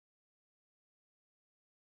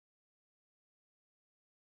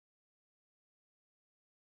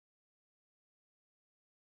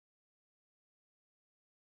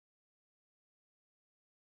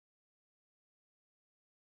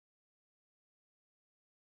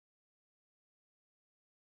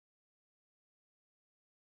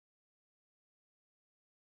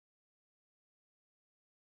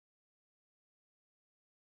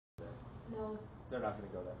They're not going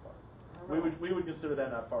to go that far. We would consider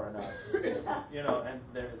that not far enough. You know, and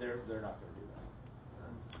they're not going to do that.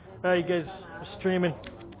 All right, you guys are streaming.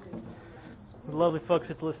 The lovely folks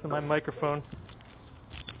get to listen to my microphone.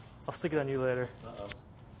 I'll stick it on you later. Uh-oh.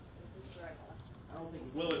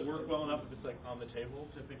 Will it work well enough if it's like on the table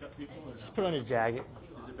to pick up people? Or Just put it on your jacket. Is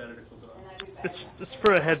it better to flip it on? It's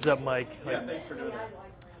for a heads up mic. Yeah, thanks for doing that.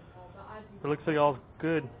 It looks like all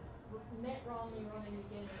good.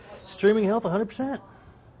 Streaming health 100%.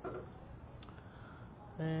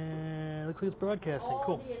 And looks like it's broadcasting.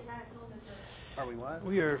 Cool. Are we what?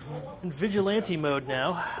 We are in vigilante mode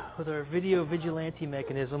now with our video vigilante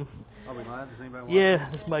mechanism. Are we live? Does anybody watch? Yeah,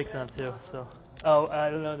 this mic's on too. So, oh, I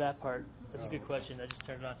don't know that part. That's a good question. I just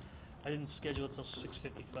turned it on. I didn't schedule it till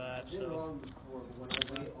 6:55. So.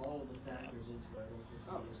 All the factors into it.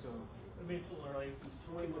 I mean, it's a little early.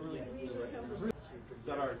 Is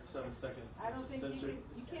that our 7-second I don't think censor?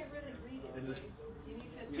 you can't really read it. And just You need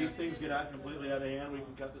to these things get out completely out of hand, we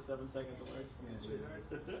can cut the 7 seconds away. It's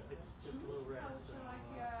just a little red. So,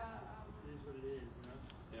 it is what it is, you know?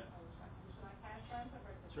 Yeah. Should I pass that?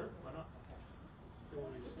 Sure, why not? Do you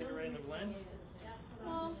want me to stick it right in the blend?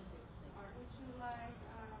 Well, would you like,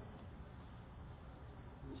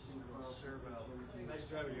 Nice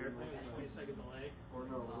driving your airplane with a 20-second delay. Or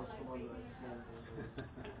no, what's the one that I sent?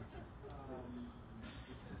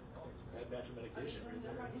 Bad batch of medication right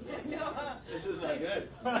there. no. This is not good.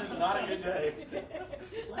 This is not a good day. We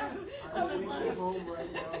came home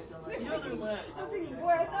right now. I'm thinking,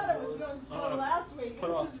 boy, I thought it was going to go last week.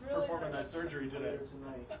 Put off This is really performing that surgery today.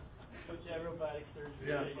 Tonight. Put you aerobatic surgery.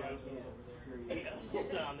 Yeah. There you go. Sit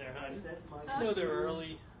down there, honey. That's my I know they're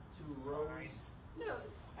early. two rows. No,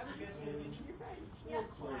 I was going to you're right. Yeah,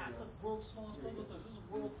 class. World smallest public. This is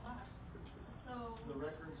world class. So, The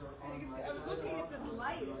records are on my I was looking at this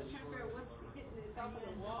light, I was trying to figure out what's hitting it off of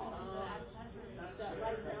the wall. That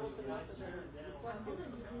light bouncing off of the reflective.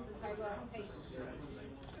 I go, hey, do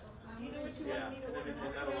you know what you Yeah, want me to and order?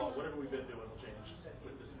 then that'll all, whatever we've been doing will change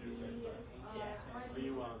with this new thing. Are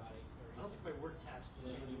you, I don't think my work task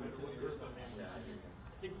is no matter what group I'm in. I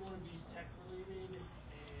think we want to be tech related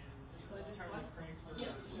and entirely frank for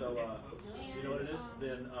so, you know what it is?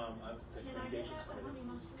 Then, I've communications committee.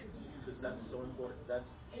 Because that's so important. That's,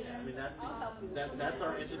 I mean, that's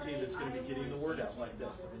our entity that's going to be getting the word out like this.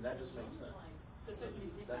 I mean, that just makes sense.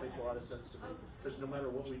 That makes a lot of sense to me. Because no matter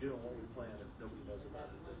what we do and what we plan, if nobody knows about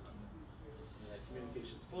it, then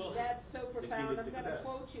communications. Well, That's so the key profound, to I'm going to success.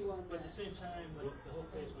 quote you on but at that. the same time, like, the whole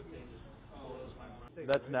Facebook thing just blows my mind.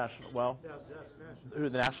 That's national. Well, who,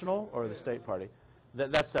 the national or the state party?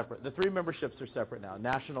 That's separate. The 3 memberships are separate now.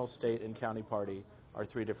 National, state, and county party are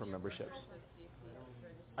 3 different memberships.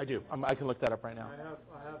 I do. I can look that up right now.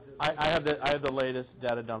 I have the latest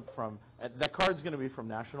data dump from. That card's going to be from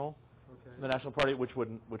national, the national party, which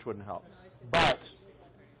wouldn't help. But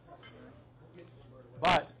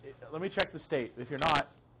let me check the state. If you're not,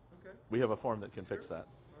 we have a form that can fix that.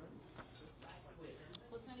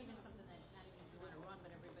 Well, it's not even something that, not even if you want to run,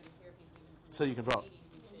 but everybody here, if you even. So you can vote.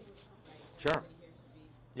 Sure. Everybody here should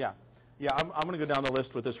be. Yeah. Yeah, I'm going to go down the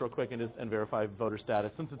list with this real quick and verify voter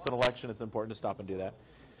status. Since it's an election, it's important to stop and do that.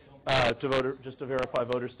 Just to verify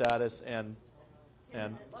voter status and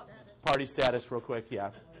party status real quick.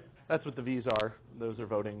 Yeah, that's what the V's are. Those are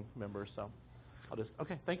voting members. So I'll just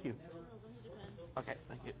thank you. Okay,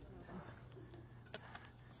 thank you.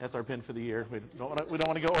 That's our pin for the year. We don't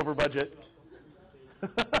want to go over budget.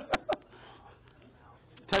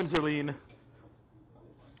 Times are lean.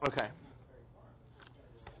 Okay.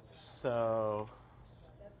 So,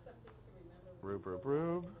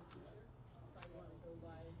 roob.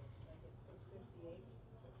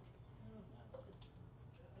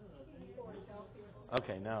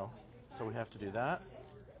 Okay, no. So we have to do that.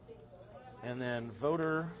 And then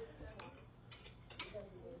voter.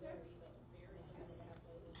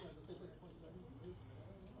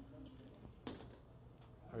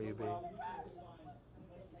 Are you being? All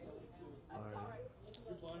right.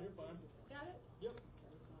 You're fine. Got it? Yep.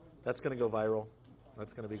 That's going to go viral.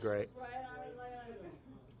 That's going to be great. Right, I was like,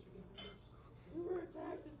 we were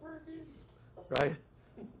attacked at Perkins. Right?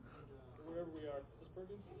 Wherever we are. This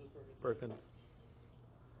Perkins or this Perkins. Perkins?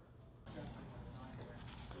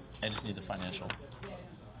 I just need the financial.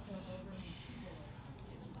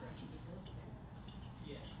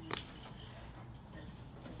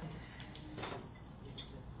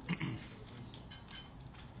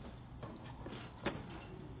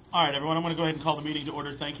 All right, everyone, I'm going to go ahead and call the meeting to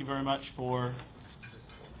order. Thank you very much for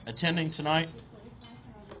attending tonight.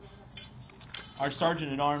 Our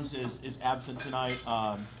Sergeant at Arms is absent tonight,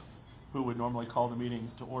 who would normally call the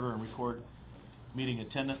meeting to order and record meeting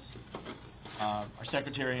attendance. Our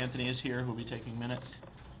secretary, Anthony, is here, who will be taking minutes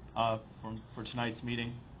for tonight's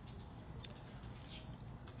meeting.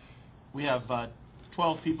 We have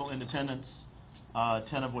 12 people in attendance,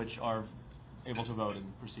 10 of which are able to vote in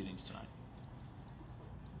proceedings tonight.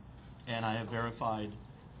 And I have verified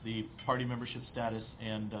the party membership status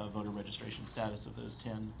and voter registration status of those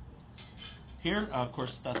 10 here. Of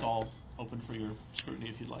course, that's all open for your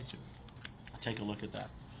scrutiny if you'd like to take a look at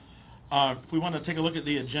that. If we want to take a look at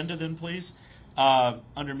the agenda then, please.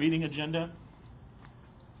 Under meeting agenda,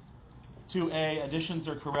 2A, additions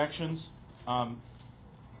or corrections.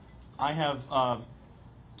 I have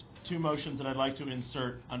 2 motions that I'd like to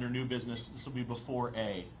insert under new business. This will be before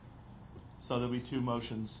A. So there'll be 2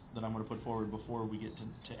 motions that I'm going to put forward before we get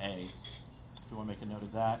to A, if you want to make a note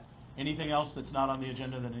of that. Anything else that's not on the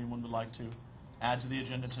agenda that anyone would like to add to the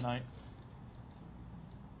agenda tonight?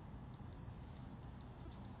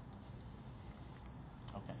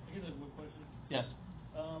 Okay. I guess I have one question. Yes.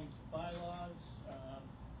 Bylaws,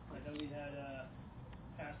 I know we had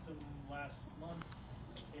passed them last month,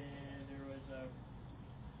 and there was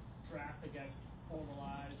a draft that got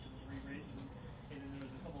formalized and rewritten, and then there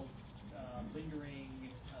was a couple lingering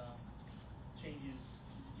changes.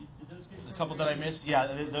 Did those get The couple that I missed, yeah,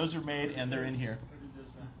 those are made and they're in here.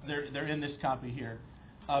 They're in this copy here.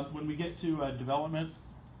 When we get to development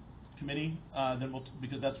committee, then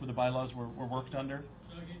because that's where the bylaws were worked under.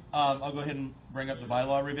 Okay. I'll go ahead and bring up the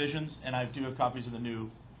bylaw revisions, and I do have copies of the new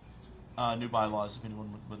bylaws if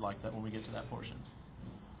anyone would like that when we get to that portion.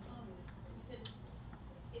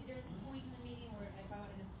 Is there a point in the meeting where if I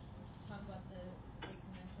wanted to talk about the state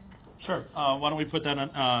convention? Sure. Why don't we put that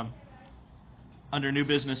on under new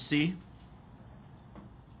business C?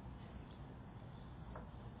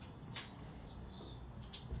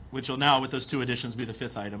 Which will now, with those 2 additions, be the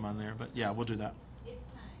 5th item on there. But yeah, we'll do that. It's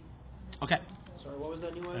time. Okay. Sorry, what was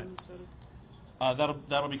that new item, sorry?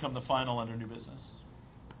 That'll become the final under new business.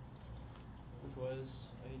 Which was,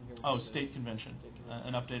 I didn't hear what Oh, you said. state convention. State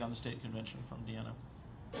convention. An update on the state convention from Deanna.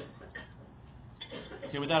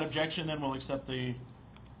 Okay, without objection, then we'll accept the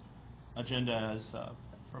agenda as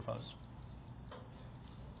proposed.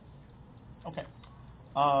 Okay.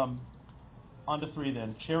 On to 3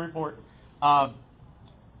 then. Chair report.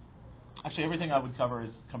 Actually, everything I would cover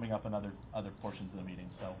is coming up in other portions of the meeting,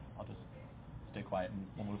 so I'll just stay quiet and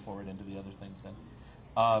we'll move forward into the other things then.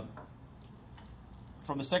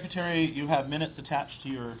 From the secretary, you have minutes attached to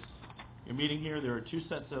your meeting here. There are 2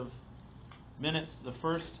 sets of minutes. The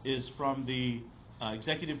first is from the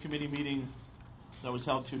executive committee meeting that was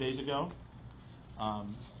held 2 days ago.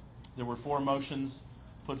 There were 4 motions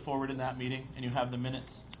put forward in that meeting, and you have the minutes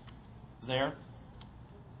there.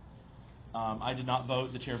 I did not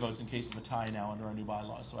vote. The chair votes in case of a tie now under our new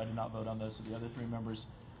bylaws, so I did not vote on those. So the other 3 members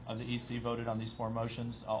of the EC voted on these 4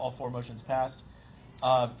 motions. All 4 motions passed.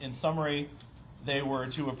 In summary, they were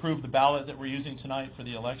to approve the ballot that we're using tonight for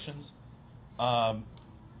the elections, a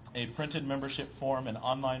printed membership form, an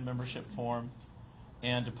online membership form,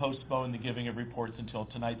 and to postpone the giving of reports until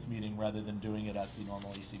tonight's meeting rather than doing it at the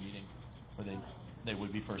normal EC meeting where they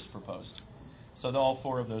would be first proposed. So all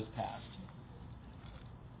 4 of those passed.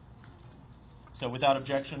 So without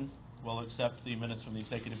objection, we'll accept the minutes from the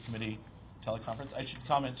Executive Committee teleconference. I should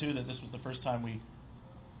comment, too, that this was the first time we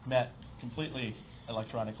met completely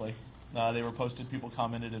electronically. They were posted, people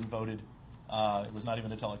commented and voted. It was not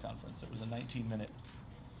even a teleconference. It was a 19-minute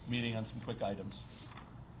meeting on some quick items.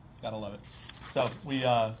 Gotta love it. So we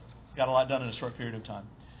got a lot done in a short period of time.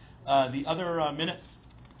 The other minutes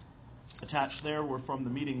attached there were from the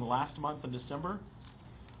meeting last month in December.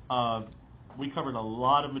 We covered a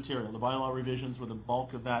lot of material. The bylaw revisions were the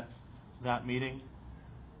bulk of that meeting.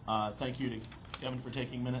 Thank you to Kevin for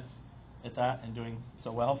taking minutes at that and doing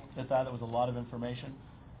so well at that. That was a lot of information.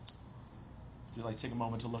 Would you like to take a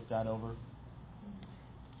moment to look that over?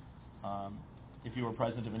 If you were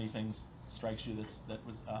present, if anything strikes you that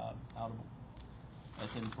was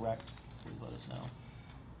that's incorrect, please let us know.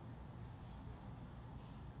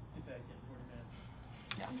 Get back in 40 minutes.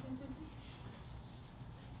 Yeah.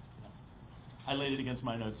 I laid it against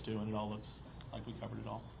my notes too, and it all looks like we covered it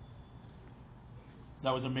all.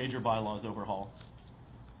 That was a major bylaws overhaul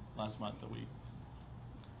last month that we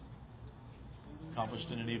accomplished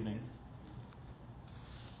in an evening.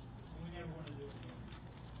 We never want to do it again.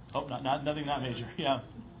 Oh, nothing that major. Yeah,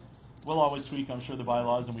 we'll always tweak, I'm sure, the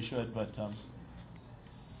bylaws, and we should. But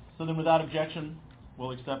so then, without objection,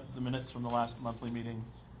 we'll accept the minutes from the last monthly meeting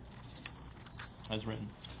as written.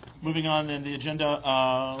 Moving on, then the agenda.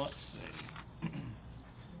 Let's see.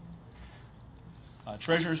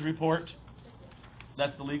 Treasurer's report.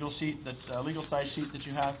 That's the legal sheet. That's legal size sheet that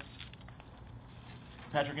you have.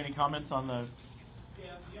 Patrick, any comments on the?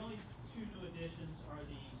 Yeah, the only two new additions are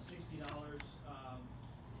the $60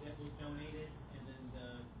 that was donated, and then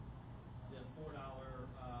the $4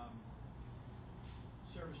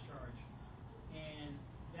 service charge. And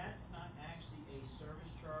that's not actually a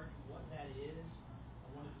service charge. What that is,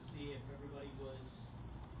 I wanted to see if everybody was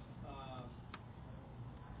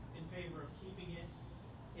in favor of keeping it.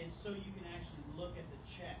 It's so you can actually look at the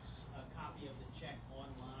checks, a copy of the check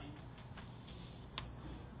online.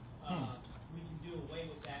 We can do away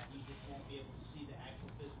with that. You just won't be able to see the actual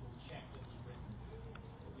physical check that was written.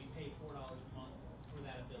 We pay $4 a month for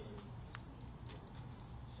that ability.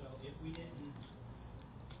 So if we didn't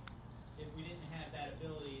have that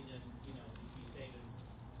ability, then we'd be saving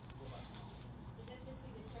 $4 a month. Is that just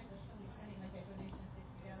the check or somebody sending like a donation of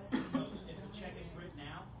 $60? No, if the check is written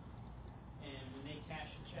out, and when they cash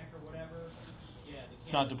a check or whatever,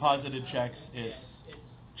 It's not deposited checks. It's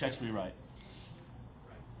checks we write.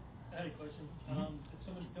 I had a question. If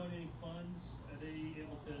someone's donating funds, are they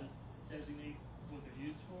able to designate what they're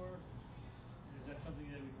used for? Is that something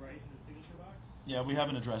that we write in the signature box? Yeah, we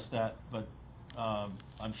haven't addressed that, but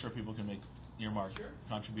I'm sure people can make earmarked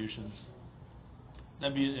contributions.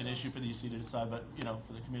 That'd be an issue for the EC to decide, but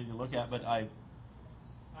for the committee to look at. But I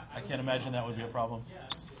can't imagine that would be a problem. Yeah, I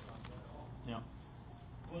don't see a problem with that at all. Yeah.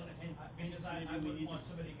 Well, and because I wouldn't want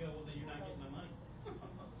somebody to go, well, then you're not getting my money.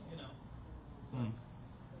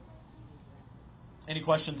 Any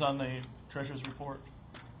questions on the treasurer's report?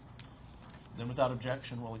 Then without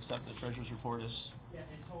objection, we'll accept the treasurer's report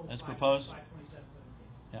as proposed.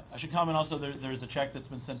 Yeah. I should comment also, there's a check that's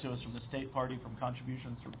been sent to us from the state party from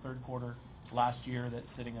contributions from third quarter last year that's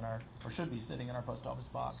sitting in our, or should be sitting in our post office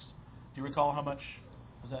box. Do you recall how much?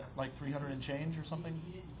 Was that like 300 and change or something?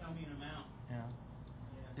 He didn't tell me an amount. Yeah.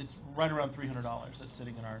 It's right around $300 that's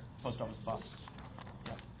sitting in our post office box.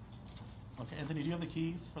 Yeah. Okay, Anthony, do you have the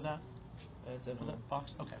keys for that? For that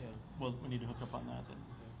box? Okay. Yeah. Well, we need to hook up on that then.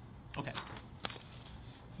 Okay.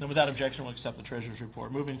 Then without objection, we'll accept the treasurer's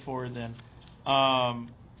report. Moving forward then,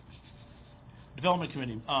 Development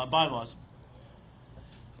Committee, bylaws.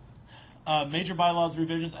 Major bylaws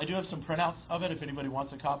revisions. I do have some printouts of it if anybody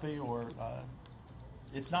wants a copy, or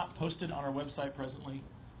it's not posted on our website presently,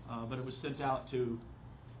 but it was sent out to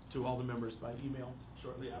all the members by email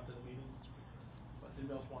shortly after the meeting. But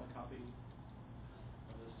anybody else want a copy of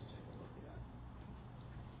this to take a look at?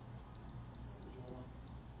 Anyone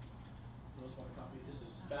else want a copy? This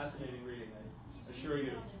is fascinating reading, I assure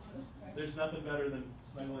you. There's nothing better than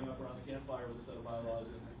snuggling up around the campfire with a set of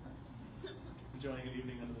bylaws and enjoying an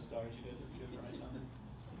evening under the stars. You guys right on it.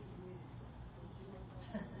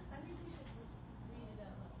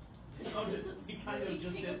 We kind of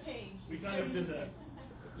just did. We kind of did that.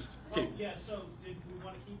 Oh, yeah. So did we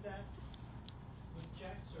want to keep that with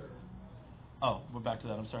checks or? Oh, we're back to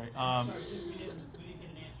that. I'm sorry. Sorry, we didn't get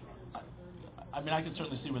an answer on it. I mean, I can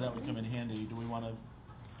certainly see where that would come in handy. Do we want to?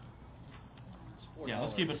 Yeah,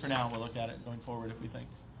 let's keep it for now. We'll look at it going forward if we think.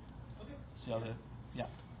 Okay. See how the. Yeah.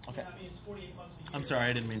 Okay. Yeah, I mean, it's $48 a year. I'm sorry,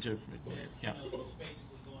 I didn't mean to. Yeah. It's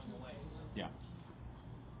basically going away. Yeah.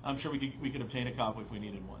 I'm sure we could obtain a copy if we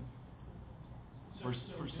needed one. For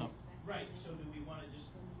some. Right. So do we want to just?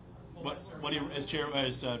 What do you, as chair,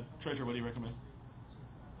 as treasurer, what do you recommend?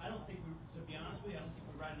 I don't think to be honest with you, I don't think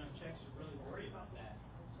we write enough checks to really worry about that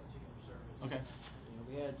particular service. Okay.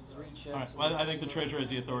 We had 3 checks. All right. Well, I think the treasurer has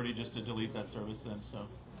the authority just to delete that service then. So.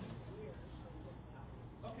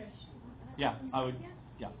 Okay. Yeah, I would.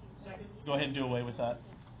 Yeah. Second. Go ahead and do away with that.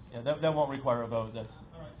 Yeah, that won't require a vote. That's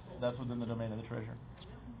All right, cool. that's within the domain of the treasurer.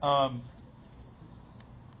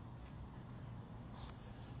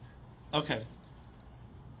 Okay.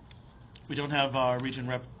 We don't have our region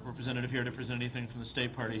representative here to present anything from the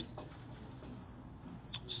state party,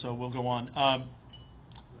 so we'll go on.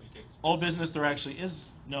 Old business, there actually is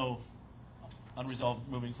no unresolved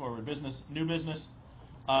moving forward business. New business,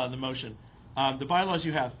 the motion. The bylaws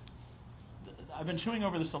you have. I've been chewing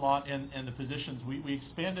over this a lot, and the positions. We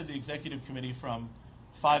expanded the executive committee from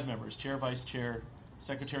 5 members, chair, vice chair,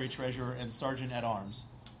 secretary, treasurer, and sergeant at arms,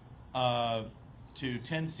 to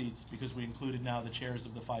 10 seats because we included now the chairs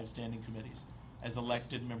of the 5 standing committees as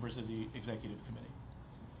elected members of the executive committee.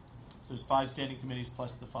 So there's 5 standing committees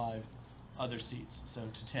plus the 5 other seats, so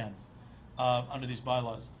to 10 under these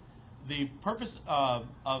bylaws. The purpose of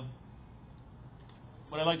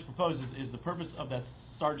what I'd like to propose is the purpose of that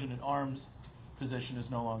sergeant at arms position is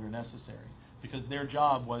no longer necessary because their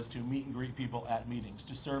job was to meet and greet people at meetings,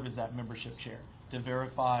 to serve as that membership chair, to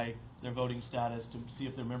verify their voting status, to see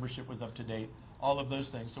if their membership was up to date, all of those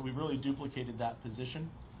things. So we really duplicated that position.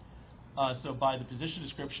 So by the position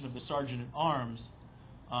description of the sergeant at arms,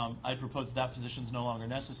 I propose that position is no longer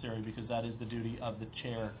necessary because that is the duty of the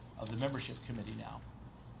chair of the membership committee now.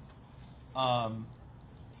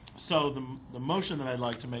 So the motion that I'd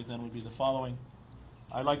like to make then would be the following.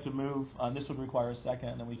 I'd like to move, this would require a second,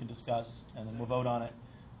 and then we can discuss, and then we'll vote on it,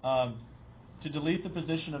 to delete the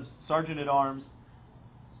position of Sergeant at Arms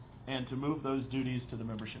and to move those duties to the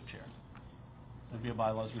membership chair. It would be a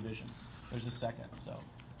bylaws revision. There's a second. So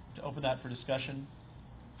to open that for discussion.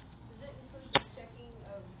 Does that include the checking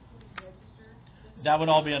of who's registered? That would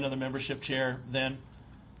all be under the membership chair then.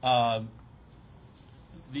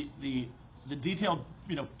 The detailed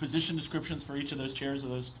position descriptions for each of those chairs of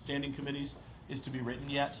those standing committees is to be written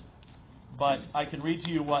yet. But I can read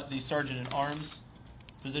to you what the Sergeant at Arms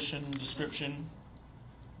position description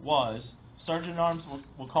was. Sergeant at Arms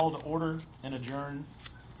will call to order and adjourn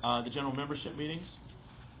the general membership meetings,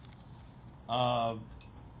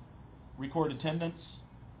 record attendance,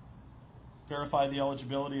 verify the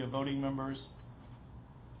eligibility of voting members,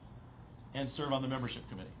 and serve on the membership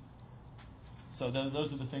committee. So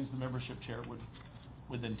those are the things the membership chair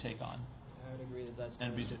would then take on. I would agree that that's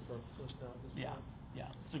And be for personnel at this Yeah, point. yeah,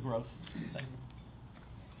 it's a growth thing.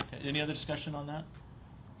 Okay, any other discussion on that?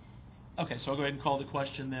 Okay, so I'll go ahead and call the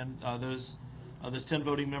question then. Those 10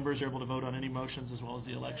 voting members are able to vote on any motions as well as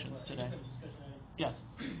the elections today. Yes.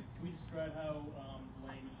 Can we describe how the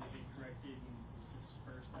language will be corrected and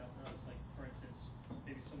dispersed out to us? Like, for instance,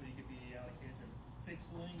 maybe somebody could be allocated to fix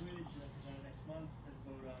the language and then present it next month and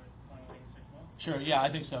vote on it, final language next month? Sure, yeah,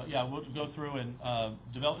 I think so. Yeah, we'll go through and go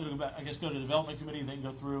to the development committee and then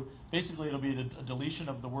go through. Basically, it'll be a deletion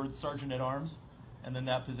of the word Sergeant at Arms, and then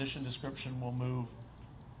that position description will move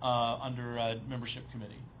under membership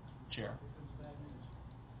committee chair.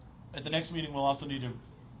 At the next meeting, we'll also need to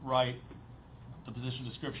write the position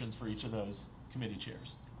descriptions for each of those committee chairs,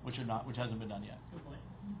 which hasn't been done yet. Good point.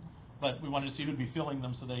 But we wanted to see who'd be filling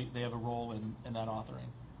them so they have a role in that authoring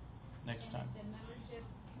next time. And the membership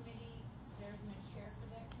committee, there's no chair for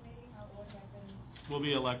that committee? What happens? We'll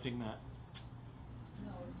be electing that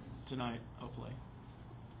No. tonight, hopefully.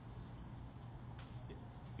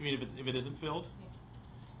 You mean if it isn't filled?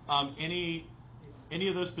 Any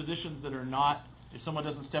of those positions that are not, if someone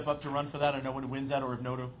doesn't step up to run for that or no one wins that, or if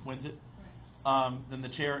NOTA wins it, then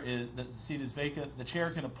the seat is vacant. The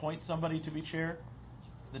chair can appoint somebody to be chair.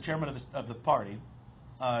 The chairman of the party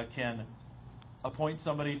can appoint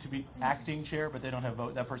somebody to be acting chair, but they don't have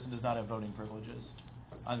vote. That person does not have voting privileges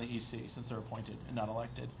on the EC since they're appointed and not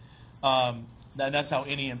elected. That's how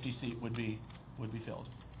any empty seat would be filled.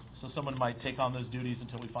 So someone might take on those duties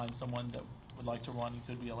until we find someone that would like to run and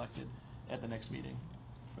could be elected at the next meeting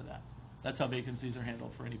for that. That's how vacancies are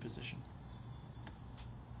handled for any position.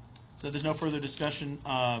 So there's no further discussion.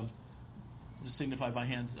 Just signify by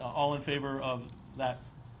hands. All in favor of that,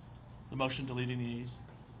 the motion deleting the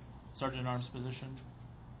Sergeant at Arms position?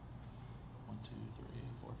 1, 2, 3,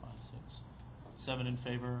 4, 5, 6. 7 in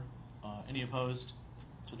favor. Any opposed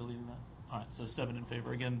to deleting that? All right, so 7 in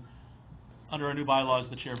favor. Again, under our new bylaws,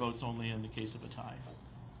 the chair votes only in the case of a tie.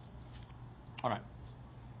 All right.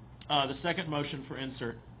 The second motion for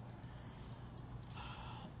insert.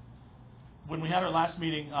 When we had our last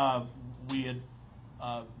meeting, we had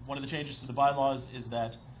one of the changes to the bylaws is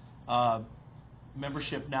that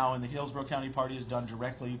membership now in the Hillsborough County Party is done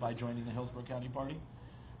directly by joining the Hillsborough County Party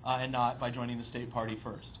and not by joining the state party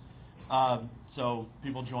first. So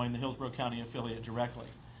people join the Hillsborough County affiliate directly.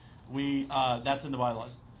 That's in the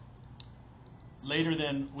bylaws. Later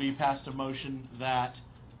then, we passed a motion that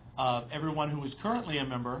everyone who is currently a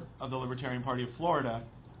member of the Libertarian Party of Florida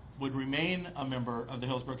would remain a member of the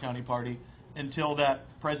Hillsborough County Party until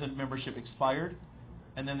that present membership expired,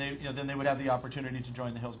 and then they would have the opportunity to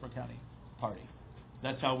join the Hillsborough County Party.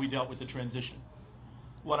 That's how we dealt with the transition.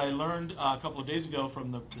 What I learned a couple of days ago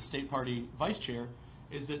from the state party vice chair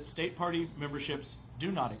is that state party memberships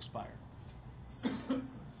do not expire.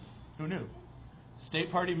 Who knew?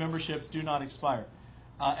 State party memberships do not expire.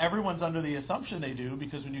 Everyone's under the assumption they do,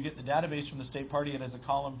 because when you get the database from the state party, it has a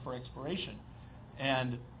column for expiration,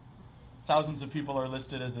 and thousands of people are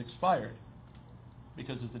listed as expired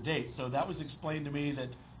because of the date. So that was explained to me that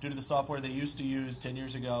due to the software they used to use 10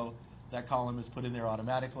 years ago, that column is put in there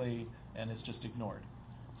automatically and it's just ignored.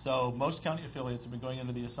 So most county affiliates have been going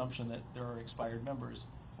under the assumption that there are expired members,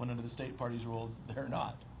 when under the state party's rules, they're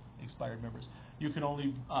not expired members. You can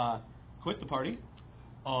only quit the party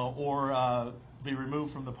or be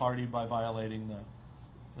removed from the party by violating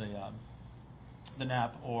the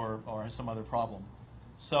NAP or some other problem.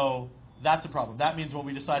 So that's a problem. That means what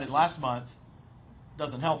we decided last month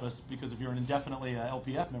doesn't help us, because if you're an indefinitely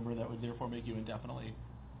LPF member, that would therefore make you indefinitely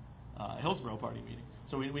a Hillsborough Party meeting.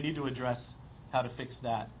 So we need to address how to fix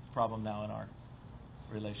that problem now in our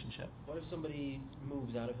relationship. What if somebody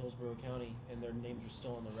moves out of Hillsborough County and their names are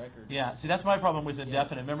still on the record? Yeah, see, that's my problem with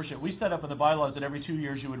indefinite membership. We set up in the bylaws that every 2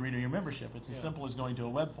 years you would renew your membership. It's as simple as going to a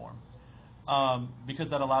web form, because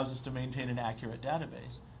that allows us to maintain an accurate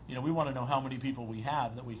database. You know, we want to know how many people we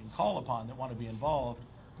have that we can call upon that want to be involved,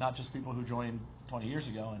 not just people who joined 20 years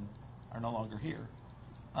ago and are no longer here.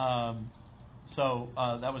 So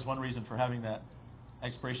that was one reason for having that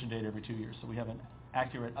expiration date every 2 years, so we have an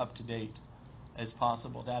accurate, up-to-date as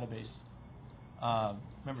possible database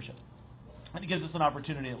membership. And it gives us an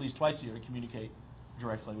opportunity at least twice a year to communicate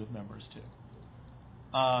directly with members too.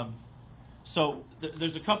 So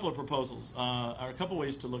there's a couple of proposals, or a couple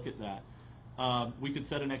ways to look at that. We could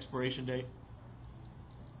set an expiration date.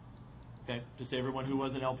 Okay, to say everyone who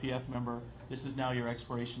was an LPF member, this is now your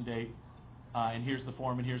expiration date, and here's the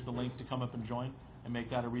form and here's the link to come up and join, and make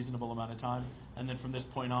that a reasonable amount of time. And then from this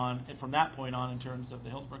point on, and from that point on, in terms of the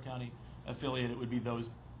Hillsborough County affiliate, it would be those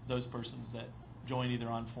persons that join either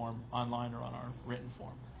on form online or on our written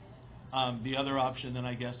form. The other option then,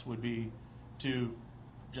 I guess, would be to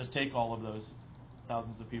just take all of those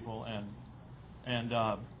thousands of people and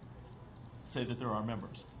say that they're our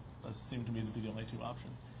members. Those seem to me to be the only two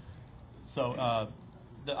options. So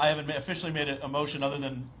I haven't officially made a motion other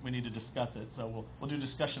than we need to discuss it. So we'll do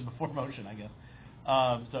discussion before motion, I guess.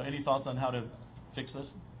 So any thoughts on how to fix this?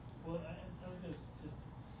 Well, I was going to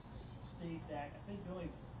state that I think the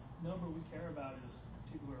only number we care about is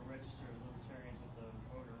people who are registered as Libertarians with the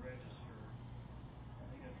voter register.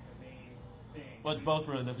 I think that's the main thing. Well, it's both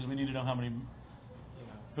really, because we need to know how many,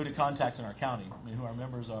 who to contact in our county. I mean, who our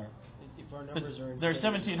members are. If our numbers are... There are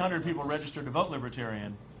 1,700 people registered to vote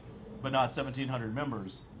Libertarian, but not 1,700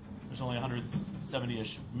 members. There's only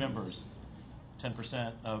 170-ish members,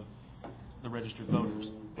 10% of the registered voters,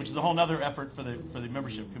 which is a whole other effort for the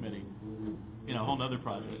membership committee. You know, a whole other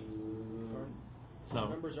project. Our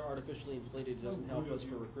numbers are artificially inflated. It doesn't help us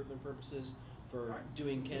for recruitment purposes, for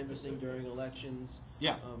doing canvassing during elections.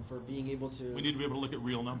 Yeah. For being able to... We need to be able to look at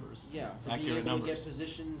real numbers. Yeah, for accurate being able numbers. to get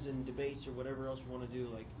positions and debates or whatever else we want to do.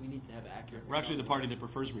 Like, we need to have accurate... We're actually the party that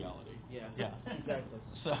prefers reality. Yeah. Yeah. Exactly.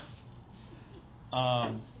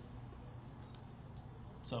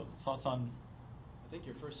 So thoughts on... I think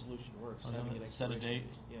your first solution works. Having Having an set a expiration date?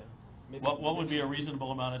 Yeah. Maybe What would be a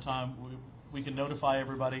reasonable amount of time? We can notify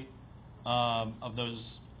everybody of those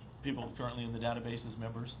people currently in the database as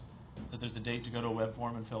members that there's a date to go to a web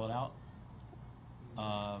form and fill it out.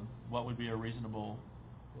 What would be a reasonable...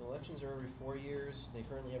 Well, elections are every 4 years. They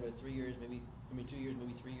currently have it 3 years, maybe 2 years,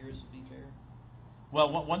 maybe 3 years to be fair.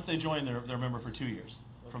 Well, once they join, they're a member for 2 years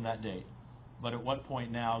from that date. But at what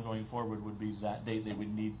point now, going forward, would be that date they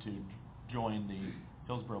would need to join the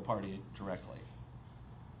Hillsborough party directly?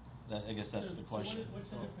 I guess that's the question. So what's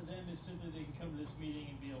in it for them is simply they can come to this meeting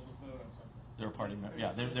and be able to vote on something. They're a party member.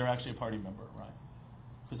 Yeah, they're actually a party member, right?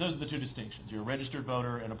 Because those are the two distinctions. You're a registered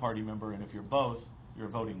voter and a party member, and if you're both, you're a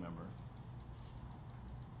voting member.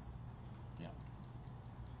 Yeah.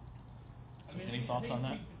 I mean, Any thoughts on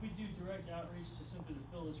that? If we do direct outreach to simply to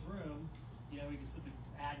fill this room, you know, we can simply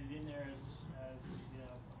add it in there as you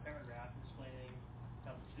know, a paragraph explaining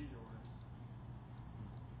how the procedure works.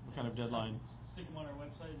 What kind of deadline? Stick them on our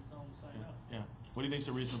website and tell them to sign up. Yeah. What do you think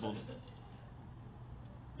is a reasonable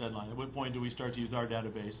deadline? At what point do we start to use our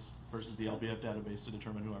database versus the LBF database to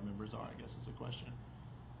determine who our members are, I guess is the question.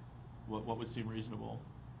 What would seem reasonable?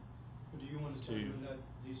 Do you want to start doing that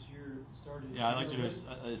this year? Yeah, I'd like to do it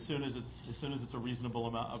as soon as it's a reasonable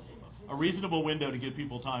amount, a reasonable window to give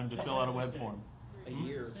people time to fill out a web form. A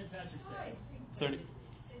year. St. Patrick's Day. 30. Is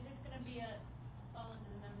this going to be fall into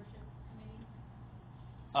the membership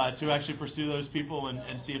committee? To actually pursue those people and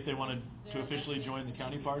see if they wanted to officially join the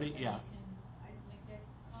county party. Yeah.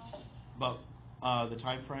 But the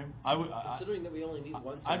time frame, Considering that we only need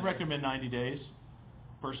one... I'd recommend 90 days.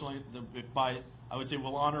 Personally, I would say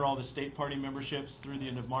we'll honor all the state party memberships through the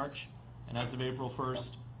end of March, and as of April 1st,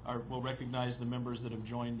 we'll recognize the members that have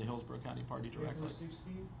joined the Hillsborough County Party directly. April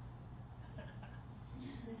 16th?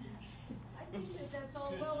 I think that's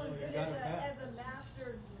all well and good as a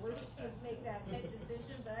master group to make that head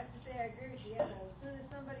decision, but I have to say I agree with Deanna. As soon as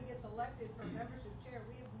somebody gets elected for membership chair,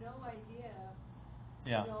 we have no idea.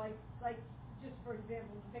 Yeah. You know, like just for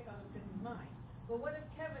example, pick on his mind. But what if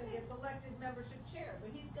Kevin gets elected membership chair?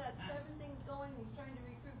 But he's got 7 things going, he's trying to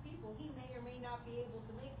recruit people. He may or may not be able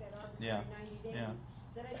to make that arbitrary 90 days. Yeah.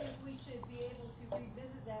 Then I think we should be able to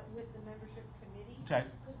revisit that with the membership committee. Okay.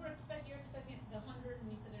 Because you're expecting the 100,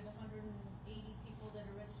 and we said there's 180 people that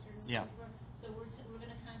are registered in Yeah. Hillsborough. So we're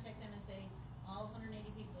going to contact them and say, all 180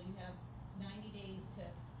 people, you have 90 days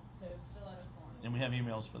to fill out a form. And we have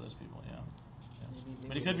emails for those people, yeah.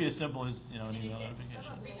 But it could be as simple as, you know, an email The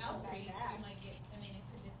notification. outreach, we might get, I mean, it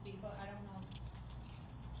could just be, but I don't know.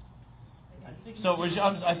 So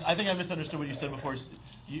I think I misunderstood what you said before.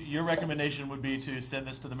 Your recommendation would be to send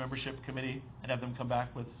this to the membership committee and have them come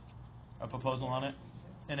back with a proposal on it?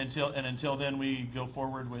 And until then, we go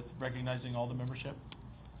forward with recognizing all the membership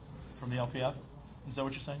from the LPF? Is that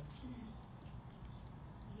what you're saying?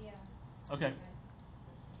 Yeah. Okay.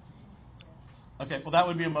 Okay, well, that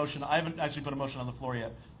would be a motion. I haven't actually put a motion on the floor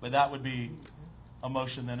yet, but that would be a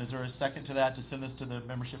motion then. Is there a second to that, to send this to the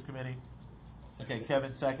membership committee? Okay,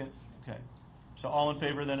 Kevin, second. Okay. So all in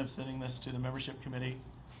favor then of sending this to the membership committee,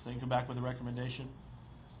 so they can come back with a recommendation?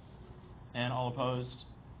 And all opposed?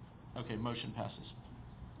 Okay, motion passes.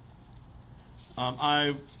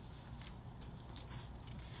 I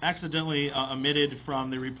accidentally omitted from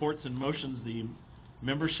the reports and motions the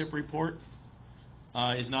membership report.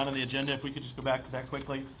 Is not on the agenda. If we could just go back to that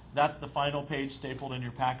quickly. That's the final page stapled in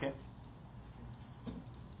your packet.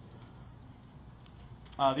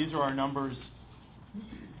 These are our numbers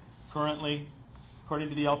currently. According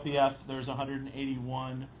to the LPF, there's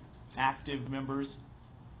 181 active members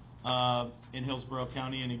in Hillsborough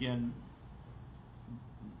County, and again,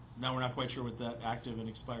 now we're not quite sure what that active and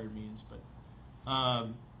expired means,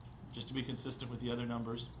 but just to be consistent with the other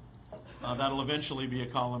numbers. That'll eventually be a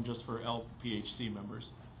column just for LPHC members.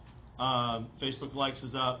 Facebook likes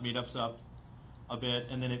is up, meetups up a bit,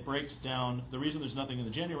 and then it breaks down. The reason there's nothing in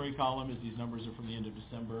the January column is these numbers are from the end of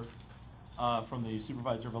December. From the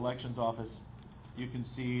Supervisor of Elections office, you can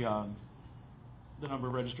see the number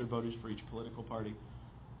of registered voters for each political party.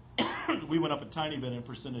 We went up a tiny bit in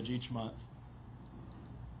percentage each month.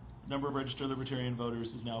 Number of registered Libertarian voters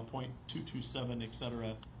is now 0.227,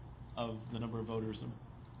 etc., of the number of voters.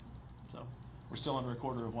 So we're still under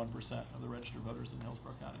 1/4 of 1% of the registered voters in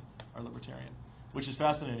Hillsborough County are Libertarian, which is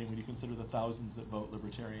fascinating when you consider the thousands that vote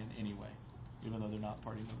Libertarian anyway, even though they're not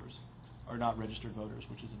party members, or not registered voters,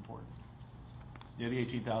 which is important. Yeah, the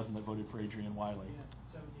 18,000 that voted for Adrian Wiley. Yeah,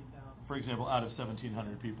 17,000. For example, out of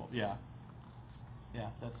 1,700 people. Yeah. Yeah,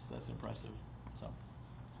 that's impressive. So.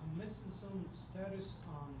 I'm missing some status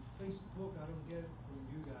on Facebook. I don't get it from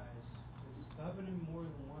you guys. It's happening more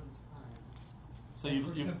than one time. So For you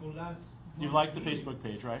example, last you month like the meeting- Facebook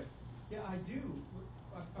page, right? Yeah, I do.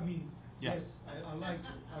 I mean, Yeah. yes, I like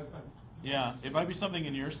it. Yeah, it might be something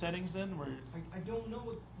in your settings then, where. I don't know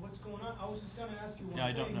what's going on. I was just gonna ask you one thing. Yeah,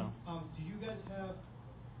 I don't know. Do you guys have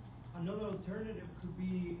another alternative? Could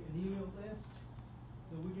be an email list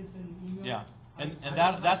that we can send emails. Yeah, and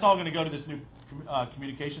I that's all going to go to this new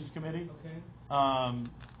communications committee. Okay.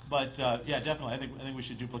 But yeah, definitely, I think we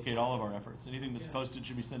should duplicate all of our efforts. Anything that's Yeah. posted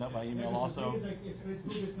should be sent out by email Yeah, 'cause also. the thing is, like, if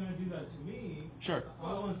Facebook is gonna do that to me, Sure.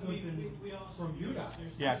 I want something we also from you guys.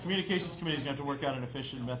 Yeah, communications committee is going to have to work out an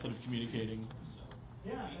efficient method of communicating.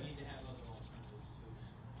 Yeah. We need to have other alternatives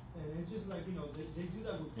too. And it's just like, they do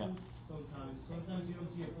that with Yeah. posts sometimes. Sometimes you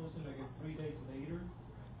don't see a post in like 3 days later. You know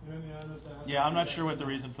what I mean? I don't know if that has Yeah, I'm to do not with sure what that. the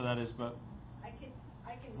reason for that is, but I can.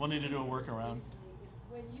 we'll need to do a workaround.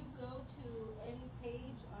 When you go to any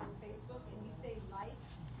page on Facebook and you say like,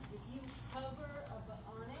 if you hover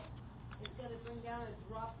on it, it's gonna bring down a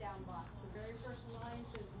drop-down box. The very first line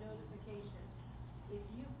says notification. If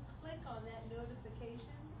you click on that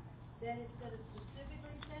notification, then it's gonna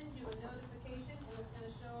specifically send you a notification, and it's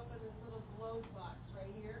gonna show up in this little globe box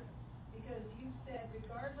right here. Because you said,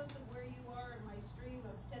 regardless of where you are in my stream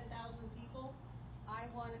of 10,000 people, I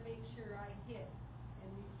wanna make sure I hit and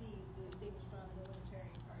receive the things from the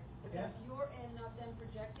Libertarian Party. But Yeah. that's your end, not them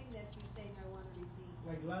projecting, that's you saying I wanna receive.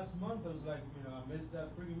 Like last month, I was like, I missed that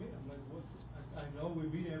freaking meeting. I'm like, what? I know we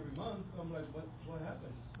meet every month. I'm like, what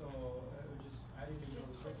happened? So it was just, I didn't even know.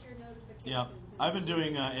 Just click your notifications. Yeah, and I've been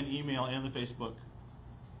doing an email and the Facebook.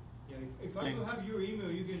 Yeah, if I thing don't have your email,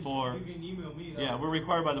 you can email me. Yeah, we're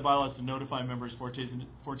required by the bylaws to notify members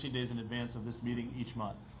 14 days in advance of this meeting each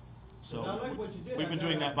month. So I like what you did. we've been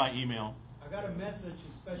doing that by email. I got a message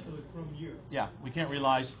especially from you. Yeah, we can't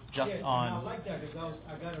rely just Yeah, and on. I like that because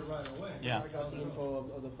I got it right away. Yeah. I got the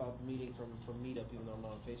info of the meeting from Meetup, even though I'm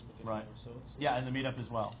not on Facebook anymore. Right. So it's, Yeah, and the meetup as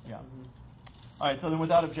well. Yeah. Mhm. All right. So then,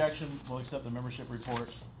 without objection, we'll accept the membership report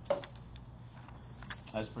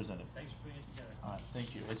as presented. Thanks for putting it together. All right.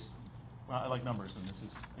 Thank you. I like numbers, and this is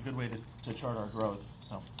a good way to chart our growth.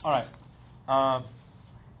 So, all right.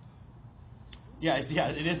 Yeah,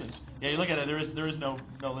 it isn't. Yeah, you look at it. There is no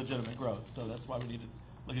legitimate growth. So that's why we need to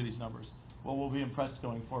look at these numbers. Well, we'll be impressed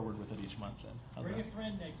going forward with it each month. Then. How's Bring that? a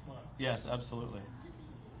friend next month. Yes, absolutely.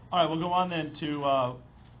 All right, we'll go on then to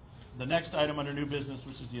the next item under new business,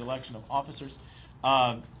 which is the election of officers.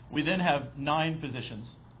 We then have 9 positions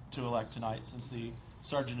to elect tonight, since the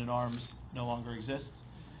Sergeant-at-Arms no longer exists.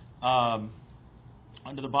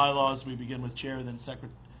 Under the bylaws, we begin with chair,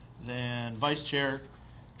 then vice chair,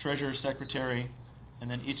 treasurer, secretary, and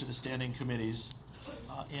then each of the standing committees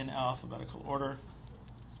in alphabetical order,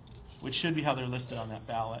 which should be how they're listed on that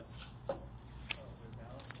ballot.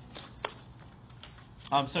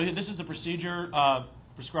 So this is the procedure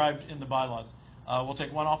prescribed in the bylaws. We'll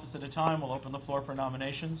take one office at a time. We'll open the floor for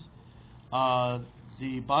nominations.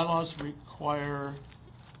 The bylaws require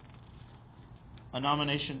a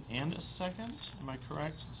nomination and a second. Am I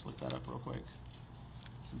correct? Let's look that up real quick.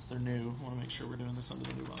 Since they're new, I want to make sure we're doing this under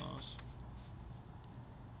the new bylaws.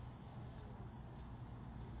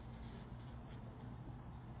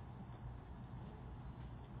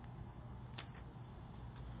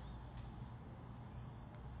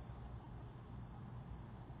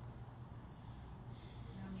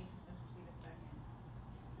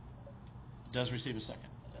 Does receive a second.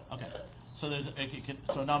 Okay. So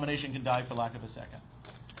so a nomination can die for lack of a second.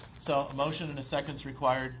 So a motion and a second is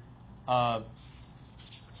required.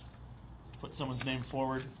 Put someone's name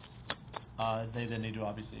forward. They then need to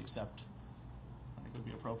obviously accept. I think it would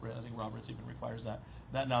be appropriate. I think Roberts even requires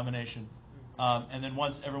that nomination. And then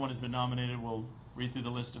once everyone has been nominated, we'll read through the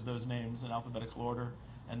list of those names in alphabetical order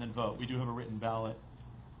and then vote. We do have a written ballot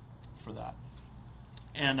for that.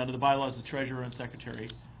 And under the bylaws, the treasurer and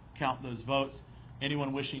secretary count those votes.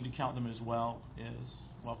 Anyone wishing to count them as well is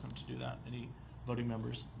welcome to do that. Any voting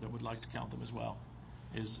members that would like to count them as well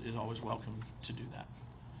is always welcome to do that.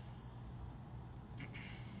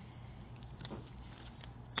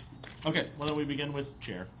 Okay, well then we begin with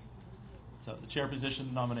chair. So the chair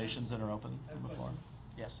position nominations that are open on the floor.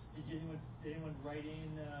 Yes. Did anyone write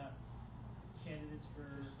in candidates for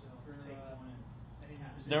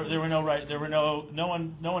no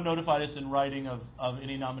one notified us in writing of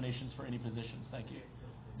any nominations for any positions. Thank you.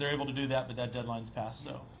 They're able to do that, but that deadline's passed,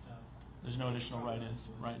 so there's no additional write-ins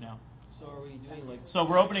right now. So are we doing like? So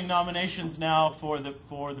we're opening nominations now for the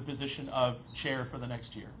position of chair for the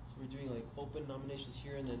next year. So we're doing like open nominations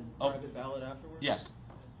here and then private ballot afterwards? Yes.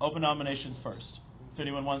 Open nominations first. If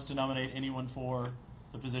anyone wants to nominate anyone for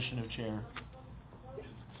the position of chair.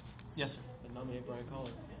 Yes, sir. Then nominate Brian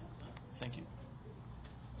Collar. Thank you.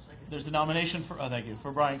 There's a nomination for, thank you,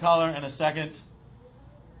 for Brian Collar and a second.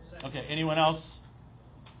 Okay, anyone else?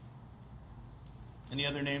 Any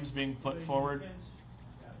other names being put forward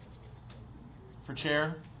for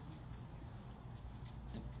chair?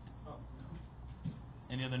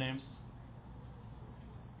 Any other names?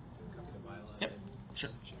 Yep, sure.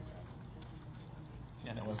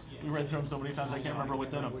 Yeah, no, we read through them so many times I can't remember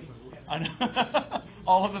what's in them. I know.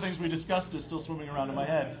 All of the things we discussed is still swimming around in my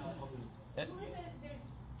head. There's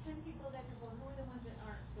 10 people that can vote. Who are the ones that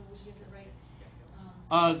aren't? So we give the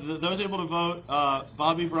right. Those able to vote: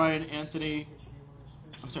 Bobby, Brian, Anthony.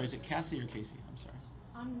 I'm sorry, is it Cassie or Casey? I'm sorry.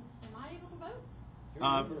 Am I able to vote?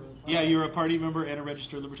 Yeah, you're a party member and a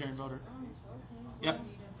registered Libertarian voter. Oh, okay.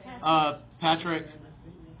 Yep. Patrick,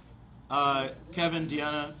 Kevin,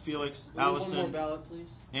 Deanna, Felix, Allison. One more ballot, please.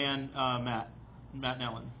 And Matt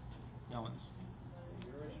Nellens. You're a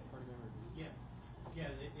registered party member.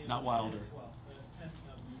 Yeah. Not Wilder. 12.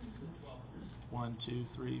 1, 2,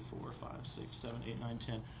 3, 4, 5, 6, 7, 8, 9,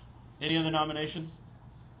 10. Any other nominations?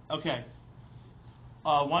 Okay.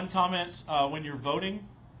 One comment, when you're voting,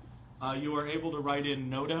 you are able to write in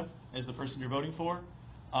NODA as the person you're voting for.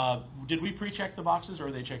 Did we pre-check the boxes, or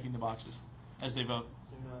are they checking the boxes as they vote?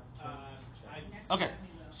 They're not. Okay,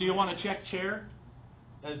 so you want to check chair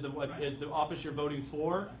as the office you're voting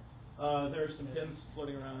for. There are some pins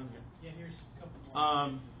floating around here. Yeah, here's a couple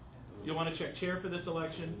more. You'll want to check chair for this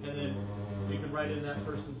election, and then you can write in that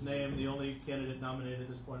person's name. The only candidate nominated at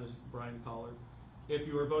this point is Brian Collard. If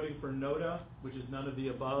you are voting for NODA, which is none of the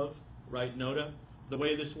above, write NODA. The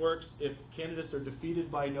way this works, if candidates are defeated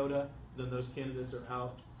by NODA, then those candidates are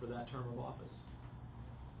out for that term of office.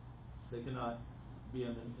 They cannot be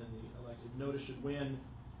in the election. If NODA should win,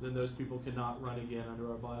 then those people cannot run again under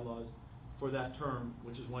our bylaws for that term,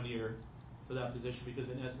 which is 1 year, for that position, because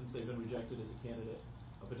in essence they've been rejected as a candidate,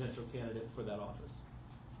 a potential candidate for that office.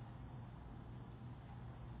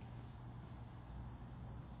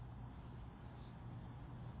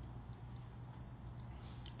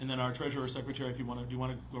 And then our treasurer or secretary, if you want to, do you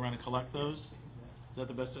want to go around and collect those? Is that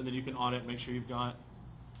the best? And then you can audit, make sure you've got.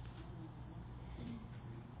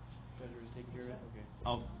 Treasurer's taking care of it?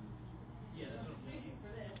 Okay. Yeah, that's what I'm thinking.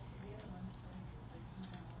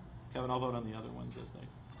 Kevin, I'll vote on the other ones as they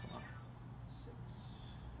come up.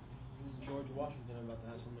 George Washington, I'm about to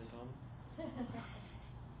have something in common.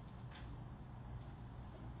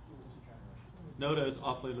 NODA is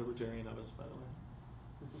awfully libertarian of us, by the way.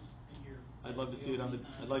 I'd love to see it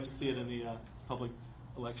I'd like to see it in the public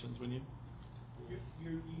elections, wouldn't you?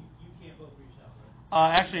 You can't vote for yourself,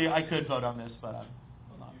 right? Actually, I could vote on this, but I'm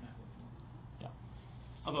not. You're not voting. Yeah,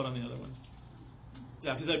 I'll vote on the other one.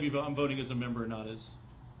 Yeah, because I'm voting as a member, not as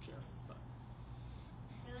chair. But.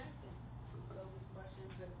 Can I ask a bogus question,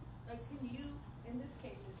 but, like, can you, in this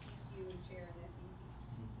case, it's just you and chair and that's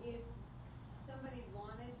easy. If somebody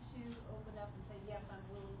wanted to open up and say, yes, I'm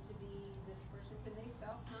willing to be this person, can they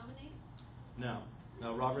self-nominate?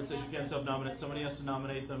 No, Robert says you can't self-nominate, somebody has to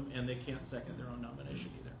nominate them, and they can't second their own nomination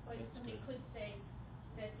either. But somebody could say,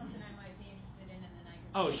 that's something I might be interested in, and then I can.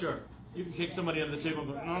 Oh, sure, you can kick somebody under the table and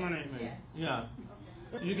go, nominate me, Yeah.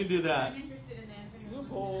 yeah, you can do that. I'm interested in that.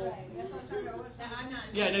 Loophole. Right, that's what I'm talking about. I'm not.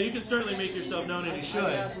 Yeah, no, you can certainly make yourself known, and you should.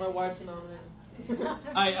 I asked my wife to nominate.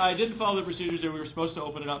 I didn't follow the procedures there. We were supposed to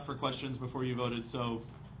open it up for questions before you voted, so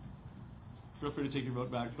feel free to take your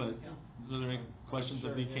vote back, but are there any questions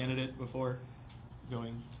of the candidate before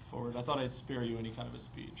going forward? I thought I'd spare you any kind of a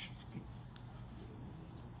speech.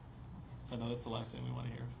 I know that's the last thing we want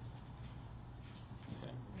to hear.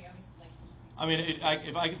 Okay. We always like to speak. I mean,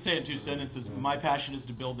 if I could say it in 2 sentences, my passion is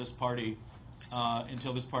to build this party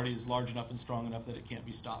until this party is large enough and strong enough that it can't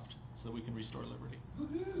be stopped, so that we can restore liberty.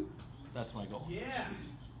 That's my goal. Yeah.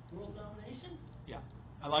 World domination? Yeah.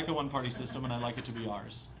 I like a one-party system, and I like it to be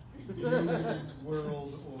ours.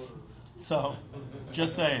 World order. So,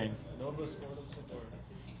 just saying. Novus ordo sector.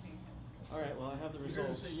 All right, well, I have the You're gonna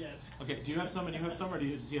results. say yes. Okay, do you have some and you have some, or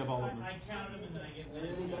does he have all of them? I count them and then I get one.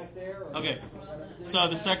 Anything back there? Or Okay, so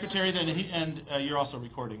the secretary then, and you're also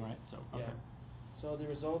recording, right? So, okay. Yeah. So the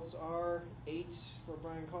results are 8 for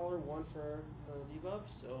Brian Collar, 1 for the above.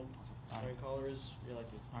 So Brian Collar is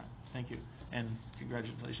reelected. All right, thank you. And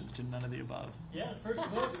congratulations to none of the above. Yeah, first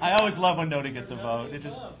vote. I always love when Nota gets a None vote. of the It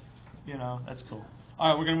just, above. you know, that's cool. All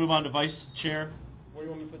right, we're going to move on to vice chair. Where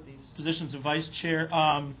do you want me to put these? Positions of vice chair.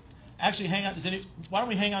 Actually, hang on. Why don't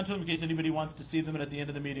we hang on to them in case anybody wants to see them, and at the end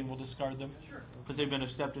of the meeting we'll discard them. Sure. Because they've been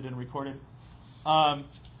accepted and recorded.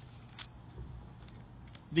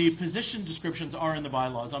 The position descriptions are in the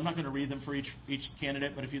bylaws. I'm not going to read them for each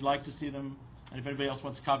candidate, but if you'd like to see them, and if anybody else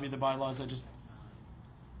wants a copy of the bylaws, I just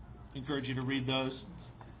encourage you to read those.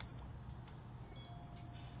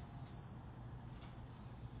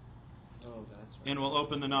 Oh, that's right. And we'll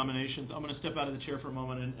open the nominations. I'm going to step out of the chair for a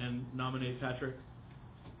moment and nominate Patrick.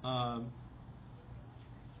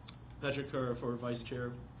 Patrick Kerr for vice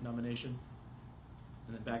chair nomination,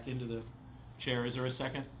 and then back into the chair. Is there a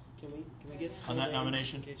second Can we get on that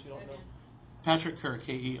nomination? in case we don't know? Patrick Kerr,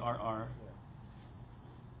 Kerr.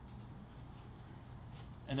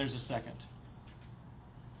 And there's a second.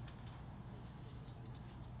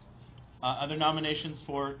 Other nominations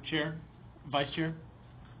for chair, vice chair?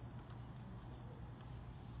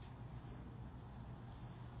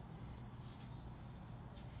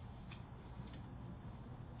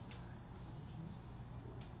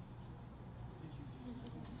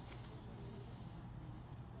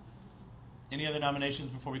 Any other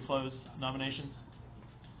nominations before we close nominations?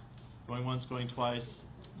 Going once, going twice.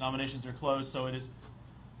 Nominations are closed, so it is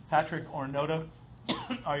Patrick or Nota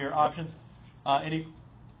are your options.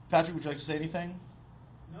 Patrick, would you like to say anything?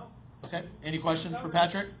 No. Okay. Any questions for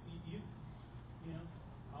Patrick? You know,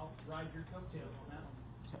 I'll ride your coattails on that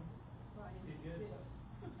one. Did good.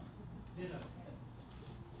 Ditto.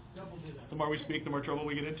 Double ditto. The more we speak, the more trouble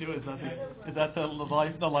we get into. Is that the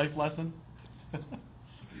life lesson?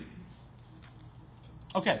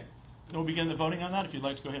 Okay. Then we'll begin the voting on that. If you'd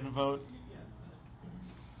like to go ahead and vote.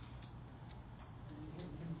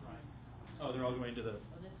 Oh, they're all going to the.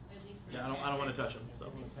 Yeah, I don't want to touch them. So.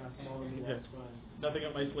 I'm going to pass them all to me. Okay. That's fine. Nothing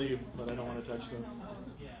up my sleeve, but I don't want to touch them.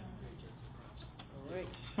 Yeah. All right.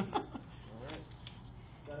 All right.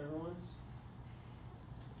 Got everyone's?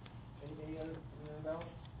 Any other ballot?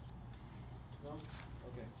 No?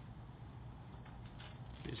 Okay.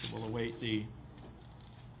 Okay, so we'll await the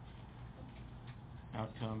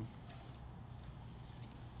outcome.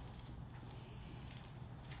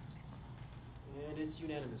 And it's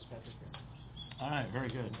unanimous, Patrick. All right, very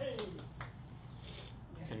good.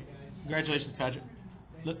 Okay. Congratulations, Patrick.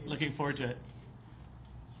 Looking forward to it.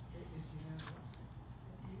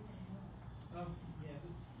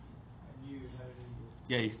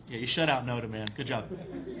 Yeah, you shut out Nota, man. Good job.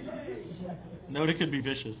 Nota could be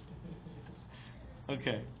vicious.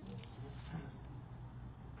 Okay.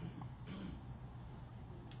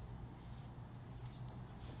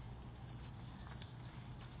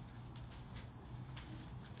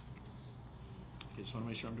 Just want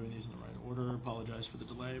to make sure I'm doing these in the right order. Apologize for the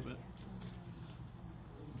delay, but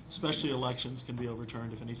especially elections can be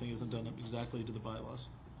overturned if anything isn't done exactly to the bylaws.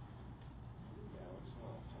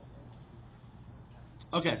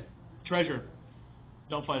 Okay, treasurer.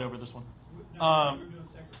 Don't fight over this one. No, we're doing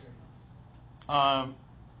secretary.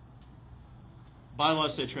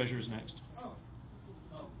 Bylaws say treasurer's next. Oh,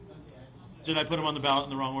 okay. Did I put them on the ballot in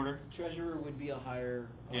the wrong order? Treasurer would be a higher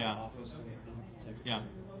Yeah. office than secretary.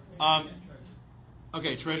 Yeah.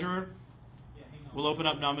 Okay, treasurer. We'll open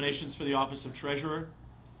up nominations for the office of treasurer.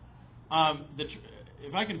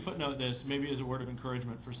 If I can footnote this, maybe as a word of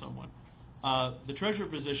encouragement for someone, the treasurer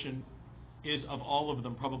position is, of all of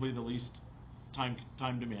them, probably the least time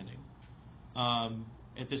demanding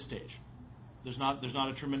at this stage. There's not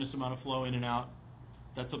a tremendous amount of flow in and out.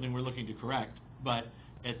 That's something we're looking to correct. But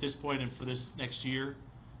at this point and for this next year,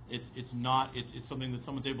 it's something that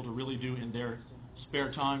someone's able to really do in their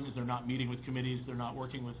spare time. Is they're not meeting with committees, they're not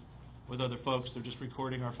working with other folks, they're just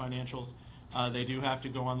recording our financials. They do have to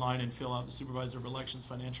go online and fill out the Supervisor of Elections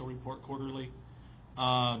financial report quarterly,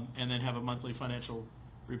 and then have a monthly financial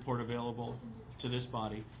report available to this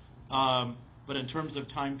body. But in terms of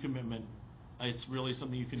time commitment, it's really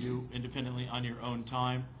something you can do independently on your own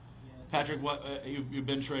time. Patrick, what you've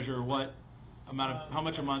been treasurer? What amount of how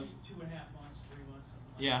much a month? 2.5 months, 3 months.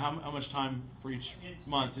 Yeah, how much time for each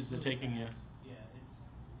month is it taking you?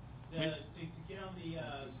 Yeah, to get on the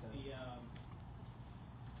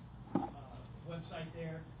website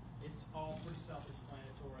there, it's all pretty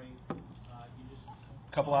self-explanatory. You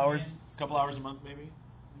just Couple hours a month, maybe.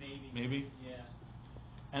 Maybe. Yeah.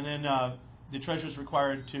 And then the treasurer's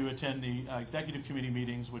required to attend the executive committee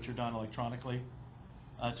meetings, which are done electronically,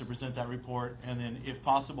 to present that report, and then, if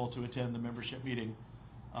possible, to attend the membership meeting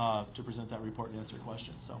to present that report and answer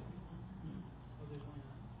questions. So.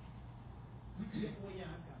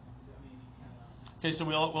 Okay, so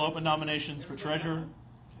we'll open nominations for treasurer.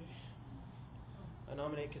 I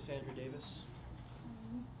nominate Cassandra Davis.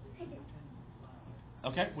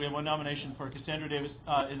 Okay, we have one nomination for Cassandra Davis.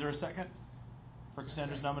 Is there a second for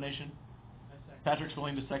Cassandra's nomination? Patrick's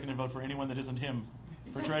willing to second and vote for anyone that isn't him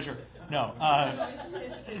for treasurer. No. It's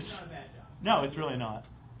not a bad job. No, it's really not.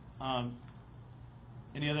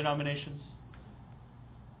 Any other nominations?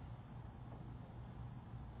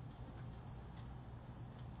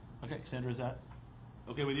 Okay, Cassandra, is that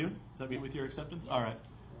okay with you? Does that meet with your acceptance? All right.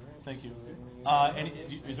 Thank you.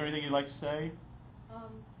 Is there anything you'd like to say?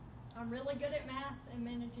 I'm really good at math and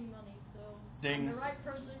managing money, so Ding. I'm the right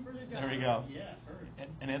person for the job. There we go. Yeah, perfect.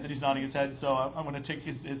 And Anthony's nodding his head, so I'm going to take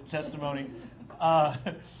his testimony.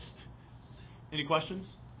 Any questions?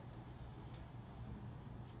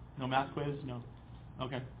 No math quiz? No.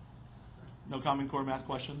 Okay. No Common Core math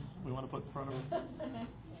questions we want to put in front of him?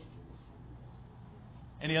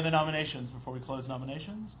 Any other nominations before we close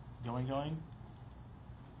nominations? Going.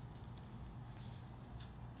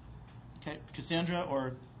 Okay, Cassandra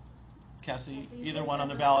or Cassie, either one on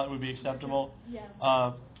the ballot would be acceptable.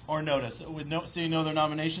 Yeah. Or notice. Seeing no other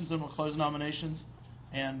nominations, then we'll close nominations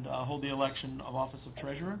and hold the election of office of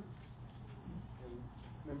treasurer. And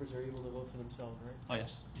members are able to vote for themselves, right? Oh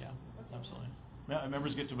yes, yeah, absolutely.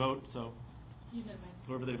 Members get to vote, so You know my.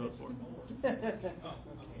 whoever they vote for.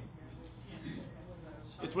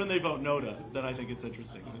 It's when they vote no to that I think it's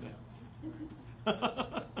interesting, isn't it? You want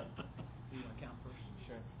to count first?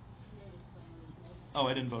 Sure. Oh,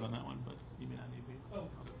 I didn't vote on that one, but you may not need me. Oh,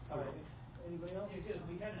 All right. Anybody else? yeah, good.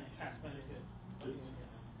 We had an tax benefit.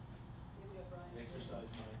 Exercise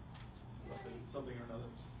something or another.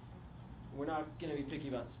 We're not going to be picky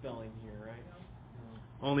about spelling here, right?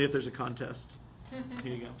 Only if there's a contest.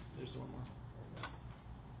 Here you go. There's one more.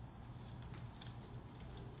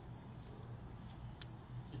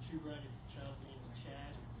 The true right is child named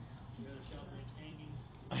Chad. The other child named Amy.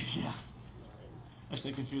 Yeah.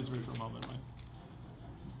 Actually confused me for a moment.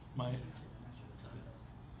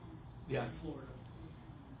 Yeah. Florida.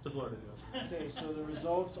 The Florida deal. Okay, so the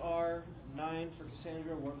results are 9 for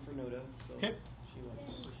Cassandra, 1 for Noda. So Okay. she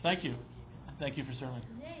wins. Thank you. Thank you for serving.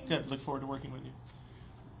 Yay. Good. Look forward to working with you.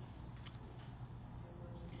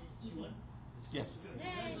 You won. Yes.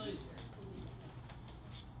 Yay.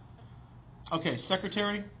 Okay,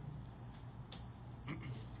 secretary.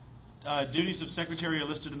 Duties of secretary are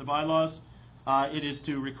listed in the bylaws. It is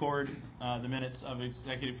to record the minutes of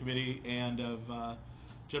executive committee and of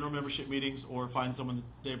general membership meetings, or find someone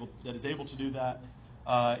that is able to do that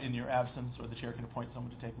in your absence, or the chair can appoint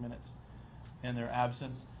someone to take minutes in their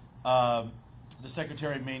absence. The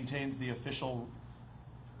secretary maintains the official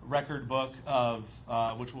record book of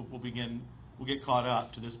which we'll get caught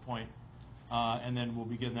up to this point, and then we'll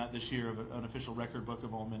begin that this year, of an official record book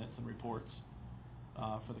of all minutes and reports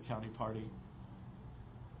for the county party.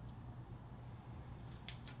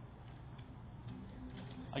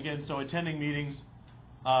 Again, so attending meetings,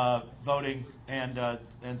 voting, and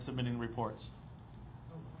submitting reports.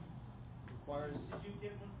 requires. Did you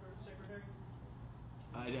get one for secretary?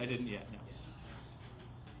 I didn't yet, no.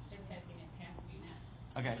 They're passing it past you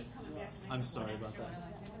now. Okay. Coming back to I'm next sorry one. about that.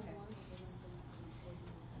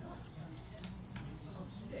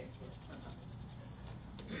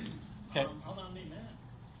 Okay. I'll nominate Matt.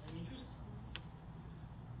 Any interest?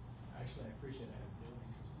 Actually, I appreciate it, I have no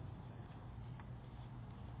interest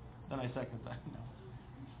Then I second that, no.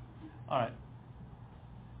 All right.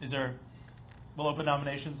 We'll open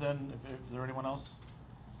nominations then, if there anyone else?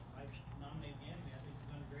 I nominate Anthony. I think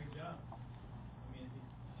he's done a great job.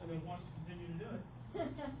 I mean, he wants to continue to do it.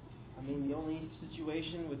 I mean, the only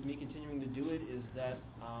situation with me continuing to do it is that,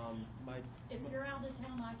 If you're out of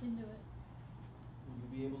town, I can do it. will you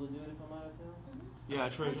be able to do it if I'm out of town?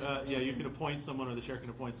 Yeah, you can appoint someone, or the chair can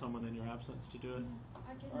appoint someone in your absence to do it.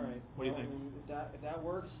 I can. All right. What do you well, think? If that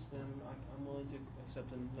works, then I'm willing to accept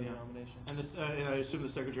another Yeah. nomination. And I assume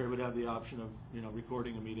the secretary would have the option of,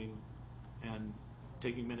 recording a meeting and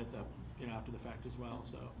taking minutes after the fact as well,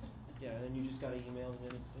 so. Yeah, and then you just gotta email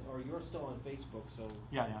them, or you're still on Facebook, so.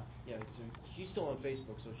 Yeah. Yeah, so she's still on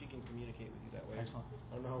Facebook, so she can communicate with you that way. Excellent.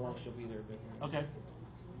 I don't know how long she'll be there, but. Okay.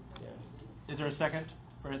 Yeah. Is there a second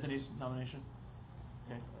for Anthony's nomination?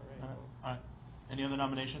 Okay. All right. Any other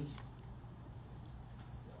nominations?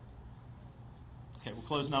 Okay, we'll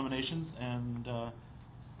close nominations, and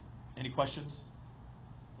any questions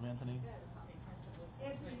from Anthony?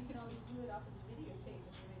 Actually, you can always do it off of the videotape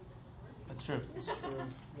if it working. That's true. Sure.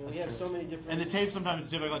 I mean, we have so many different. And the tape sometimes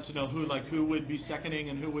it's difficult to know who would be seconding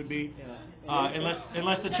and who would be, Yeah.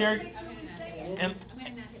 unless the chair. And,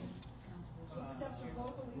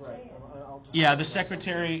 Right. I'll just. yeah, the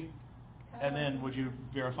secretary, and then would you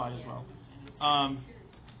verify as well? Yeah,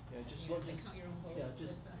 just let me.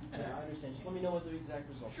 Yeah, I understand. Just let me know what the exact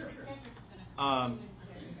results are.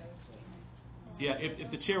 Yeah, if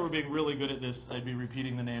the chair were being really good at this, I'd be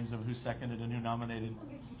repeating the names of who seconded and who nominated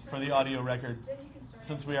for the audio record,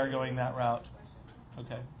 since we are going that route.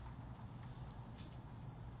 Okay.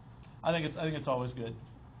 I think it's always good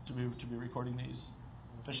to be recording these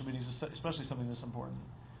official meetings, especially something this important.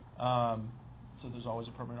 So there's always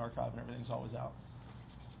a permanent archive and everything's always out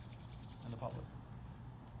in the public.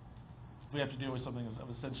 If we have to deal with something of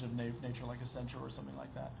a sensitive nature, like a censure or something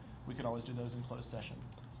like that, we could always do those in closed session.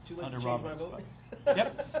 Too late under to change my Robert's, vote? but-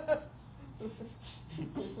 Yep.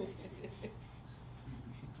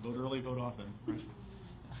 Vote early, vote often. Right.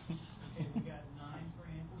 Okay, we got 9 for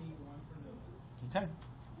Anthony, 1 for Noah. Okay.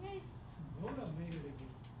 Nona made it again.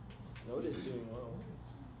 Noda's doing well.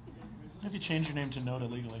 If you change your name to Noda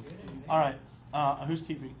legally. All right.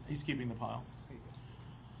 He's keeping the pile.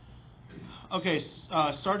 Okay.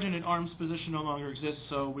 Sergeant at Arms position no longer exists,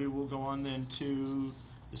 so we will go on then to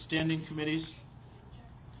the standing committees.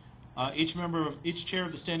 Each chair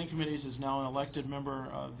of the standing committees is now an elected member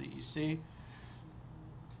of the EC,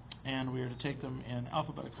 and we are to take them in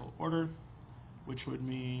alphabetical order, which would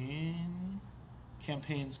mean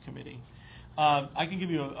campaigns committee. I can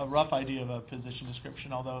give you a rough idea of a position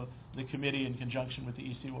description, although the committee, in conjunction with the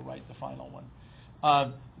EC, will write the final one.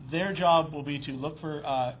 Their job will be to look for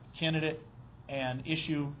candidate and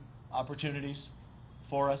issue opportunities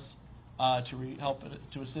for us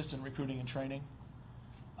to assist in recruiting and training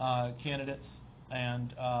candidates,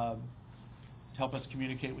 and to help us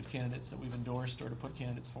communicate with candidates that we've endorsed, or to put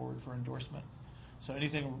candidates forward for endorsement. So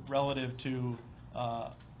anything relative to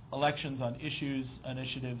elections on issues,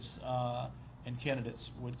 initiatives, and candidates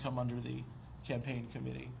would come under the campaign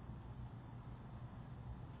committee.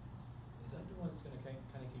 Is that the one that's going to kind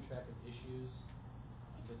of keep track of issues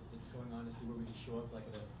that's going on, to see where we can show up, like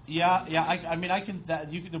at a... Yeah. I mean,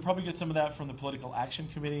 you'll probably get some of that from the political action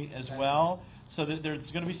committee as well. So that there's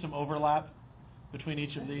going to be some overlap between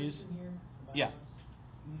each of these. Yeah.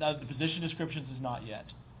 No, the position descriptions is not yet.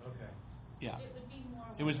 Okay. Yeah. It would be more.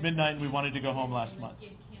 It was midnight and we wanted to go home last month.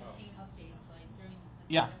 Give campaign updates, like during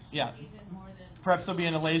the Yeah. even more than. Perhaps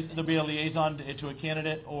there'll be a liaison to a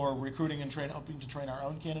candidate, or recruiting and hoping to train our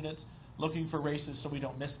own candidates, looking for races so we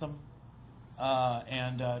don't miss them,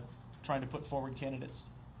 and trying to put forward candidates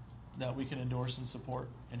that we can endorse and support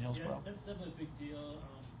in Hillsborough. Yeah, that's definitely a big deal.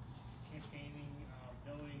 Campaigning,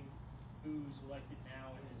 knowing who's elected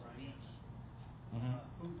now in his week,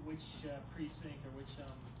 which precinct or which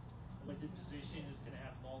elected position is going to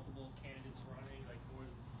have multiple candidates running, like more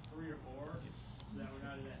than 3 or 4, so that we're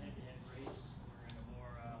not in a head-to-head race. We're in a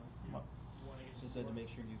more one against Just had to make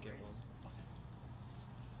sure you get one.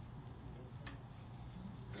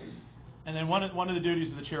 And then one of the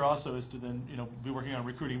duties of the chair also is to then be working on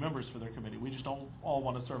recruiting members for their committee. We just don't all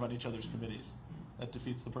want to serve on each other's committees. That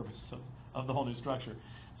defeats the purpose of the whole new structure.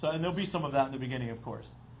 So, and there'll be some of that in the beginning, of course.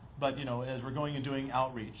 But, you know, as we're going and doing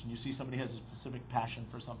outreach, and you see somebody has a specific passion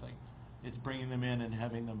for something, it's bringing them in and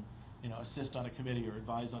having them, you know, assist on a committee or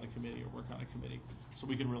advise on a committee or work on a committee, so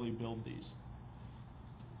we can really build these.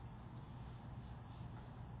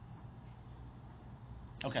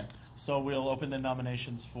 Okay, so we'll open the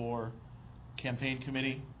nominations for campaign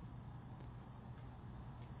committee.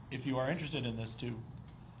 If you are interested in this, too,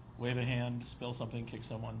 wave a hand, spill something, kick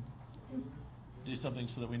someone, do something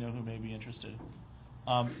so that we know who may be interested.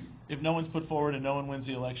 If no one's put forward and no one wins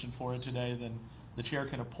the election for it today, then the chair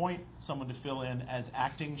can appoint someone to fill in as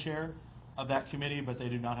acting chair of that committee, but they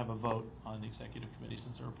do not have a vote on the executive committee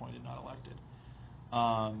since they're appointed, not elected.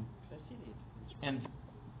 Can I see the attendance roll? And,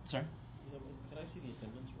 sorry? Can I see the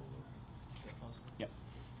attendance roll? Is that possible? Yep.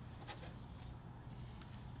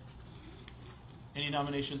 Any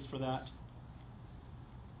nominations for that?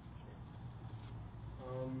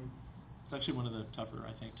 It's actually one of the tougher,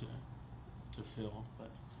 I think, to fill,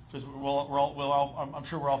 but because I'm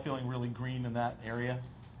sure we're all feeling really green in that area,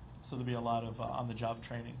 so there'll be a lot of on-the-job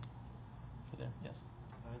training for them. Yes.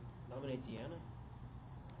 Nominate Deanna.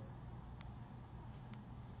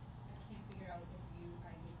 I can't figure out if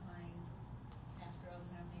I decline after all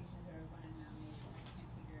the nominations or when a nomination. I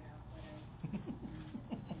can't figure it out, but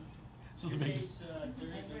So the big.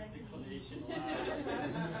 There is a declination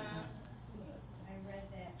allowed. I read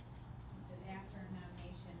that after a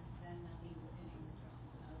nomination, then they'll be withdrawing.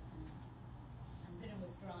 So I'm gonna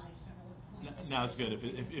withdraw. I just don't know what point. Now it's good.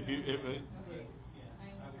 If you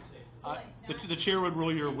Okay. the chair would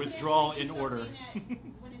rule your withdrawal in order.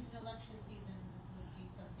 When it's an election season, would be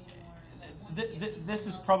something more. This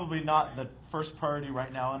is probably not the first priority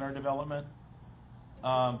right now in our development,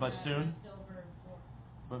 but soon.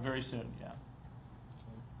 But very soon, yeah.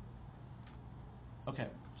 Okay,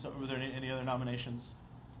 so were there any other nominations?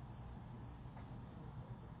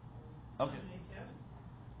 Okay.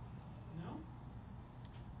 No?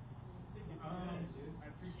 I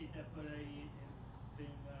appreciate that, but I have been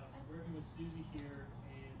working with Susie here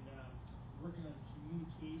and working on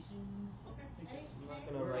communications. Okay. I'm not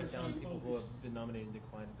going to write down people who have been nominated and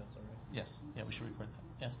declined, if that's all right. Yes, yeah, we should record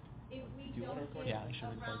that, yes. If we Do you wanna don't record? get Yeah, I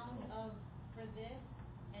should a record. round of, for this,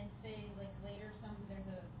 and say like later there's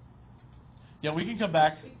a. Yeah, we can come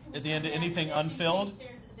back Can at we the end of come back anything just in case unfilled.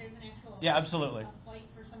 There's an actual. Yeah, absolutely. A fight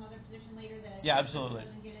for some other position later that. Yeah, if the person absolutely.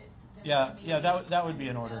 doesn't get it, then Yeah, maybe- that would be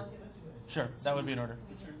in order. Okay. Sure, that would be in order.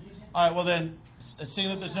 All right, well then, seeing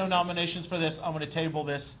that there's no nominations for this, I'm going to table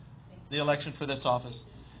this, the election for this office.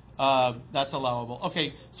 That's allowable.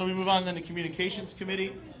 Okay, so we move on then to Communications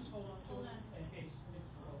Committee.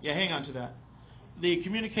 Yeah, hang on to that. The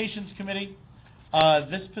Communications Committee,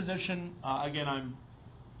 this position, again, I'm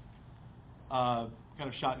kind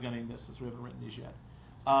of shotgunning this since we haven't written these yet.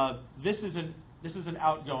 This is an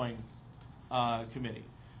outgoing committee.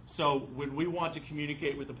 So when we want to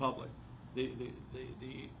communicate with the public,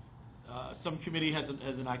 some committee has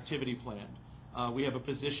an activity planned. We have a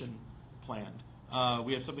position planned.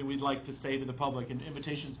 We have something we'd like to say to the public and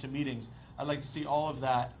invitations to meetings. I'd like to see all of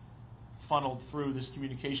that funneled through this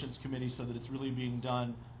communications committee so that it's really being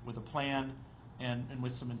done with a plan and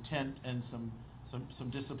with some intent and some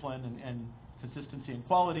discipline and consistency and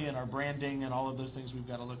quality in our branding and all of those things we've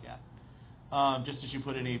got to look at, just as you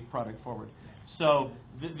put any product forward. So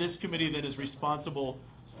this committee then is responsible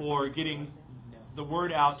for getting the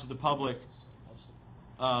word out to the public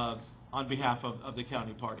on behalf of the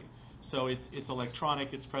county party. So it's electronic,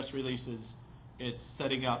 it's press releases, it's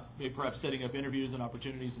perhaps setting up interviews and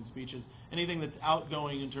opportunities and speeches. Anything that's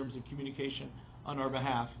outgoing in terms of communication on our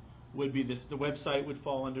behalf would be this. The website would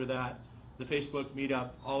fall under that. The Facebook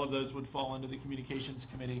meetup, all of those would fall under the communications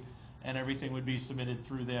committee, and everything would be submitted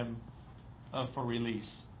through them for release.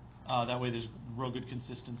 That way there's real good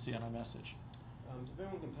consistency on our message. If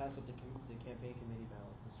everyone can pass up the campaign committee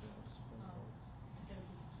ballot, Mr. House.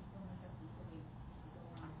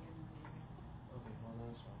 Okay, well,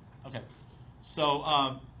 that's fine. Okay. So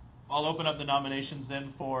I'll open up the nominations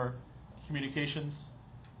then for communications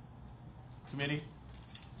committee.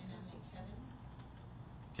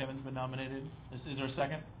 Kevin's been nominated. Is there a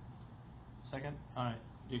second? Second? All right.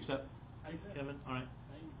 Do you accept? I accept. Kevin? All right.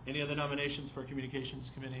 Any other nominations for communications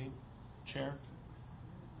committee chair?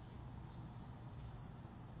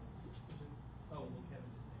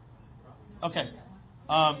 Okay.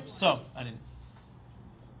 So I didn't.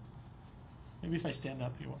 Maybe if I stand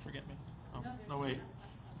up, you won't forget me. Oh, no, wait.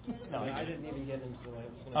 No, I didn't even get into the way.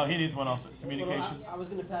 Oh, he needs one also. Communications. I was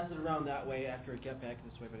going to pass it around that way after it got back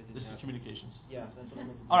this way, but it didn't This is happen. communications. Yeah, that's what I'm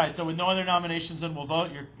looking for. All right. So with no other nominations, then we'll vote.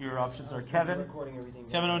 Your options are Kevin, Recording everything.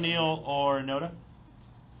 Kevin O'Neill, or Noda.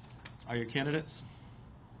 Are your candidates?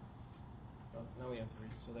 Oh, now we have three.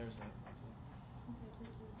 So So there's that.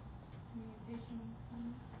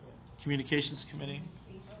 Communications Committee.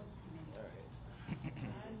 All right.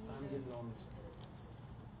 I'm getting all mixed up.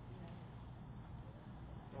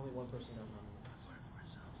 Only one person got nominated.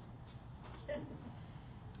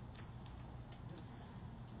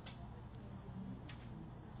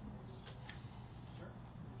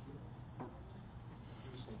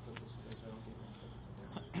 I'm just gonna put this away so I don't get mixed up.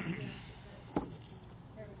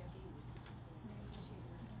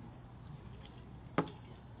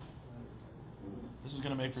 This is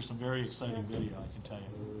going to make for some very exciting video, I can tell you.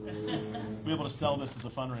 We'll be able to sell this as a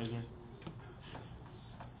fundraiser.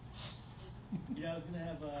 Yeah, I was gonna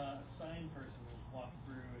have a sign person walk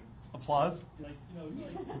through and Applause? like,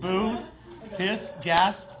 like. Boo? Hiss?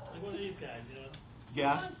 Gasp? Like one of these guys,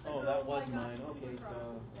 Gasp? Oh, that was mine. Okay,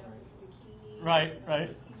 Right,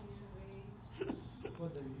 right.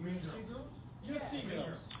 What, the UFC girls? UFC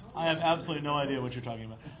girls. I have absolutely no idea what you're talking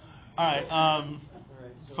about. All right,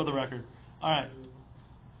 so for the record. All right.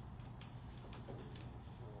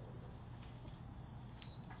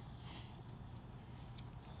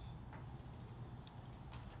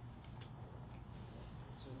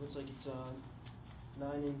 So it looks like it's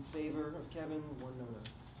 9 in favor of Kevin, 1 no.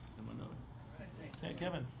 And one Nota. Right, thanks. Okay,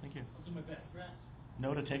 Kevin, thank you. I'll do my best. Congrats.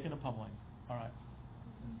 Nota taken to public. All right.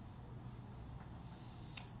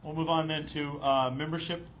 We'll move on then to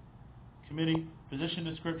membership committee, position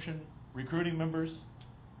description, recruiting members,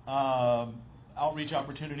 outreach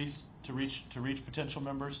opportunities to reach potential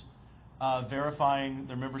members, verifying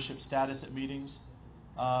their membership status at meetings,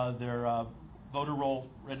 their voter roll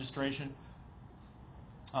registration.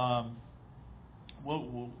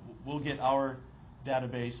 We'll get our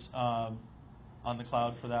database on the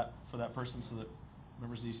cloud for that person so that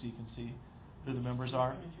members of the EC can see who the members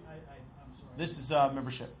are. I'm This is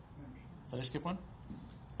membership. Did I skip one?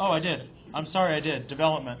 Oh, I did. I'm sorry, I did.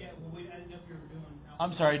 Development. Yeah, well, I didn't know if you were doing.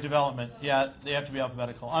 I'm sorry, development. Yeah, they have to be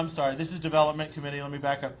alphabetical. I'm sorry. This is development committee. Let me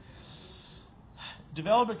back up.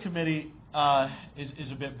 Development committee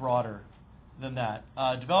is a bit broader than that.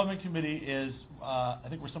 Development committee is, I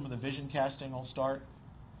think, where some of the vision casting will start.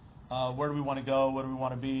 Where do we want to go? What do we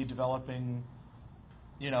want to be? Developing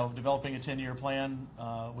a 10-year plan,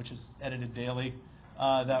 which is edited daily.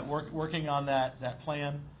 Working on that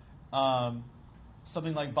plan.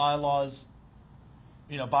 Something like bylaws.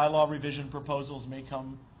 Bylaw revision proposals may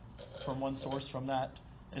come from one source from that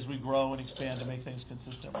as we grow and expand to make things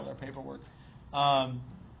consistent with our paperwork.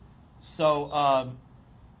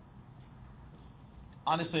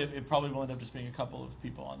 Honestly, it probably will end up just being a couple of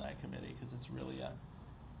people on that committee because it's really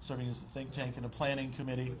serving as a think tank and a planning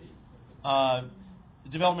committee. The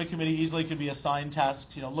development committee easily could be assigned tasks,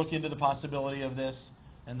 look into the possibility of this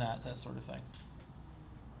and that sort of thing.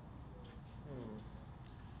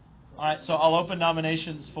 All right, so I'll open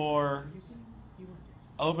nominations for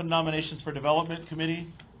development committee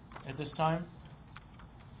at this time.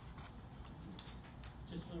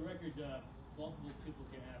 Just for the record, multiple people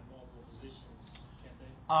can have multiple positions, can't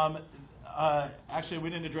they? Actually, we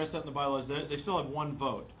didn't address that in the bylaws. They still have one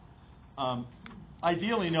vote.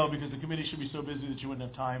 Ideally, no, because the committee should be so busy that you wouldn't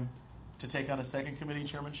have time to take on a second committee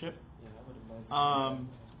chairmanship. Yeah, I would have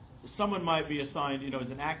liked Someone might be assigned, as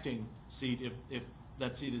an acting seat if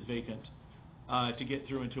that seat is vacant, to get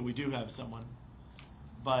through until we do have someone.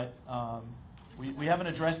 But we haven't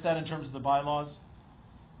addressed that in terms of the bylaws,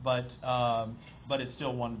 but it's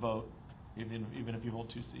still one vote, even if you hold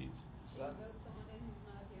 2 seats. Someone in who's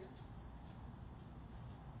not here.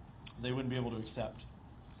 They wouldn't be able to accept.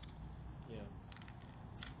 Yeah.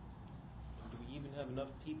 Do we even have enough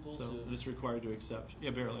people So to... it's required to accept.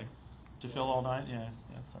 Yeah, barely. To fill all 9? Yeah,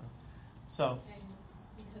 sorry. So, And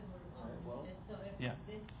because we're, Alright, well, so if yeah.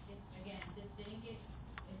 this didn't get,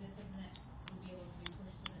 is this something that would be able to be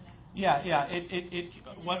pushed to the next? Yeah.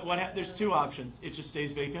 There's 2 options. It just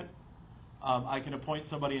stays vacant. I can appoint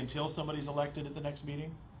somebody until somebody's elected at the next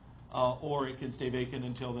meeting, or it can stay vacant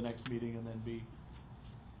until the next meeting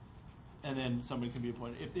and then somebody can be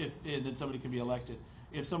appointed. And then somebody can be elected.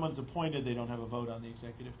 If someone's appointed, they don't have a vote on the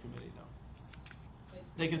executive committee, no. But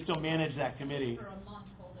They can still manage that committee, for a month,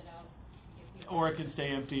 hold it out, to get people. or it can stay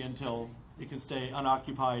empty until it can stay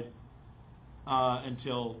unoccupied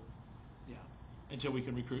until we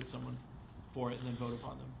can recruit someone for it and then vote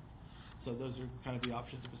upon them. So those are kind of the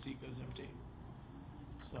options if a seat goes empty.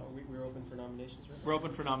 So We're open for nominations, right? we're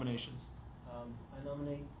open for nominations. I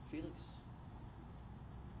nominate Felix.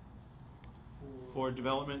 For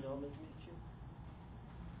development. Development committee, sure.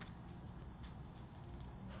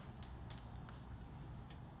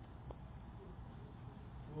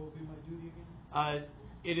 What will be my duty again?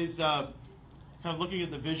 It is kind of looking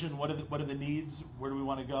at the vision, what are the needs, where do we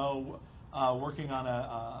want to go, working on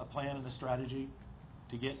a plan and a strategy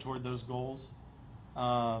to get toward those goals.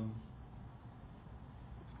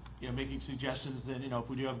 Making suggestions. Then, if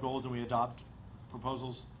we do have goals and we adopt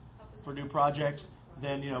proposals for new projects,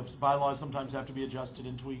 then bylaws sometimes have to be adjusted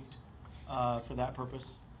and tweaked for that purpose.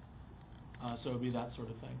 So it would be that sort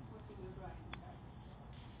of thing.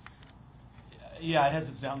 Yeah, it has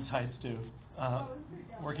its downsides too.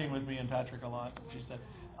 Working with me and Patrick a lot, she said.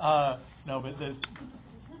 No, but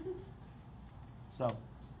so,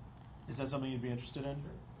 is that something you'd be interested in?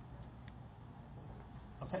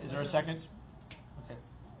 Okay, is there a second? Okay.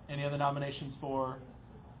 Any other nominations for?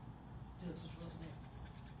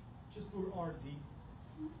 Just for RD.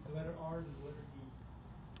 The letter R and the letter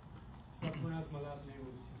D. If I pronounce my last name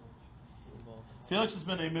will be too much. Felix has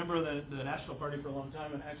been a member of the National Party for a long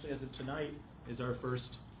time, and actually, as of tonight, is our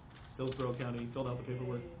first Hillsborough County, filled out the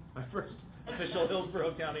paperwork, my first official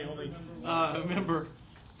Hillsborough County only member.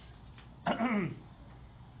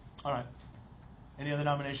 All right. Any other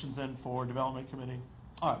nominations then for Development Committee?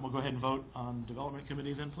 All right, we'll go ahead and vote on Development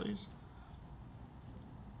Committee then, please.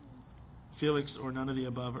 Felix or none of the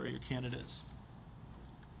above are your candidates.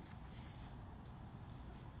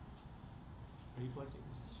 Are you collecting?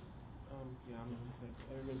 Yeah,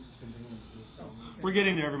 everybody's just been doing this. We're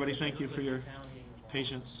getting there, everybody. Thank you for your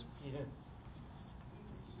patience. Yeah.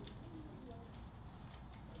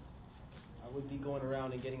 I would be going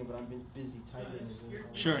around and getting it, but I've been busy typing.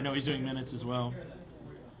 Sure, no, he's doing minutes as well.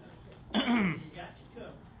 All right,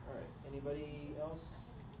 anybody else?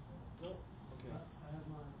 No? Okay. I have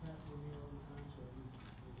my pass with me all the time, so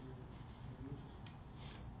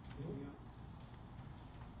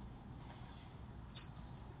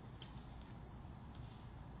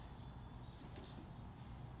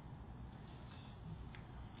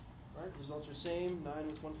All right, results are same, 9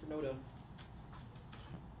 with 1 for NODA.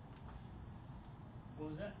 What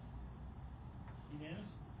was that?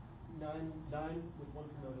 Unanimous? 9 with 1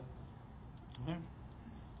 for NODA. Okay.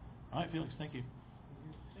 All right, Felix, thank you.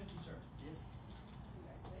 Thank you, sir.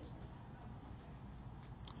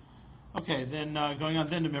 Okay, then going on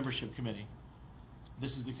then to Membership Committee.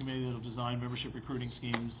 This is the committee that will design membership recruiting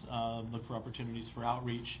schemes, look for opportunities for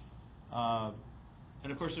outreach.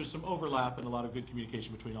 And of course, there's some overlap and a lot of good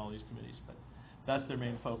communication between all these committees, but that's their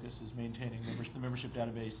main focus, is maintaining the membership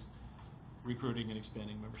database, recruiting and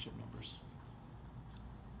expanding membership members.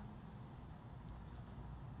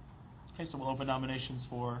 Okay, so we'll open nominations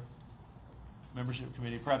for Membership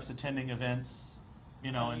Committee, perhaps attending events,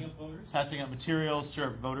 and passing out materials,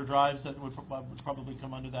 sure, voter drives that would probably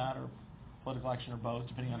come under that, or political action, or both,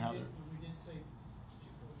 depending on how they're... We did say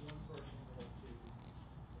one person go to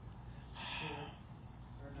share,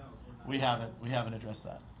 or no, we're not. We haven't addressed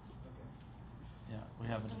that. Okay. Yeah, we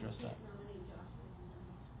haven't addressed that.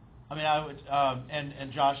 I mean, I would,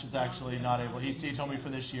 and Josh is actually not able, he told me for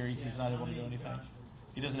this year, he's not able to do anything.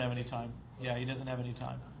 He doesn't have any time. Yeah, he doesn't have any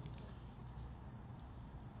time.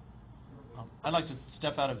 I'd like to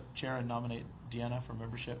step out of chair and nominate Deanna for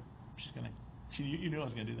membership. You knew I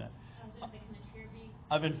was going to do that.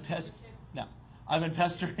 I've been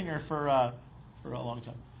pestering her for a long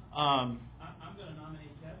time. I'm going to nominate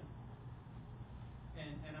Kevin,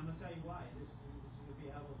 and I'm going to tell you why. This would be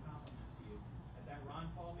a hell of a compliment to you. At that Ron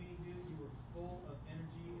Paul meeting, dude, you were full of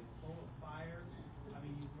energy and full of fire. I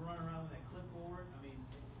mean, you were running around with that clipboard. I mean,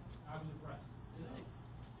 I was impressed.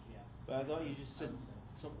 Yeah. But I thought you just said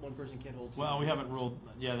one person can't hold two. Well, we haven't ruled.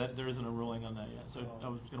 Yeah, there isn't a ruling on that yet. So I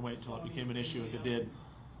was going to wait until it became an issue if it did,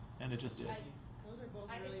 and it just did. I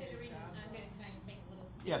can say the reason I'm going to kind of make a little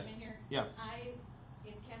Yes. statement here. Yeah.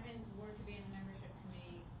 If Kevin were to be in the membership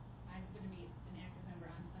committee, I'm going to be an active member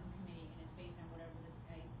on some committee, and it's based on whatever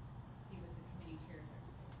I see what the committee chairs are.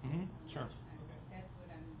 Sure. That's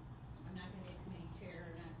what I'm not going to be a committee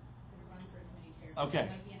chair, or not going to run for a committee chair. Okay.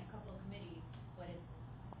 I might be in a couple of committees, but it's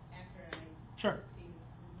after I Sure. see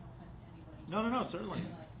no offense to anybody. No, certainly.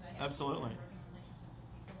 I have Absolutely. working relationships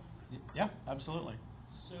with people. Yeah, absolutely.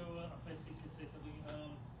 So, if I could say something,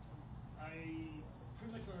 I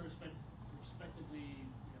pretty much want to respectively,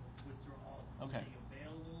 withdraw Okay. being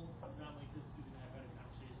available, not like this, because I've had a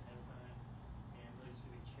conversation ahead of time, and really just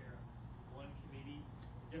to be chair of one committee.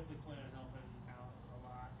 Definitely plan on helping out a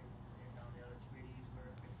lot and on the other committees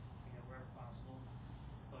wherever possible.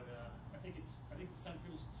 But I think it's time for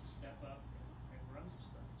people to step up and run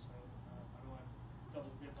some stuff. So I don't want to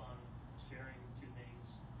double dip on sharing two names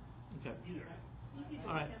Okay. either.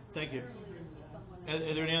 All right. Thank you.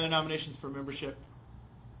 Are there any other nominations for membership?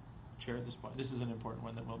 Chair at this point. This is an important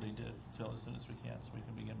one that we'll need to fill as soon as we can, so we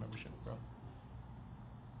can begin membership growth.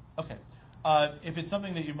 Okay. If it's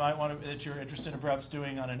something that you might want to, that you're interested in perhaps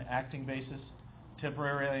doing on an acting basis,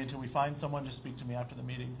 temporarily until we find someone, just speak to me after the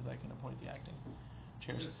meeting because I can appoint the acting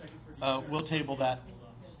chairs. We'll table that.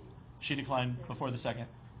 She declined before the second.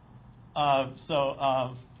 All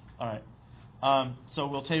right. So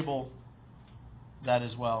we'll table that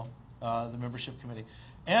as well, the membership committee.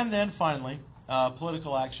 And then finally,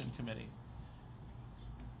 political action committee.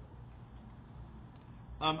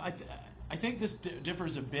 I think this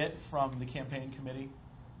differs a bit from the campaign committee.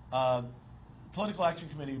 Political action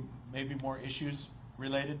committee may be more issues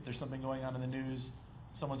related. There's something going on in the news,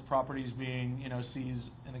 someone's property is being, seized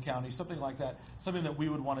in the county, something like that. Something that we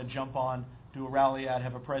would want to jump on, do a rally at,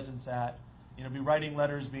 have a presence at, be writing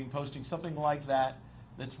letters, posting, something like that.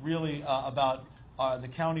 That's really about the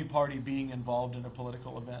county party being involved in a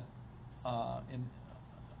political event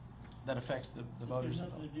that affects the voters. It has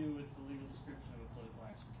nothing to do with the legal description of a political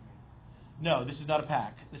action committee. No, this is not a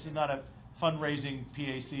PAC. This is not a fundraising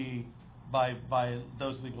PAC by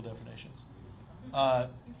those legal definitions.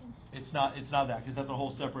 It's not that, because that's a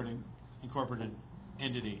whole separate incorporated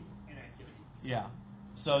entity. Inactivity. Yeah.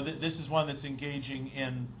 So this is one that's engaging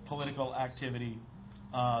in political activity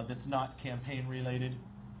that's not campaign related.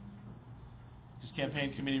 This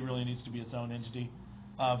campaign committee really needs to be its own entity.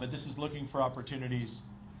 But this is looking for opportunities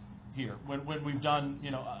here. When we've done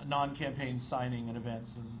non-campaign signing and events,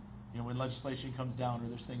 and when legislation comes down or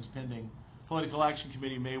there's things pending, political action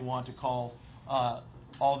committee may want to call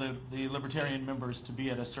all the Libertarian members to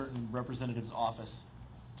be at a certain representative's office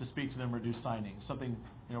to speak to them or do signings. Something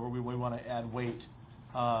where we want to add weight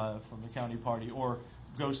from the county party, or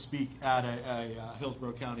go speak at a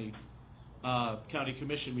Hillsborough County county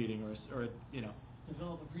commission meeting, or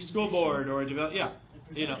Develop a school board, or presentation.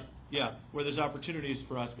 where there's opportunities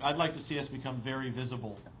for us. I'd like to see us become very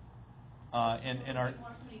visible in our.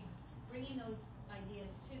 More somebody bringing those ideas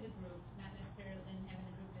to the group, not necessarily then having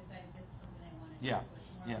the group decide if this is something they want to do. Yeah, It's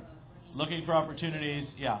more yeah. of a bringing Looking for opportunities,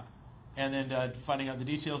 yeah. And then finding out the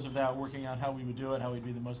details of that, working out how we would do it, how we'd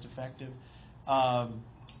be the most effective.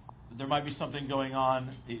 There might be something going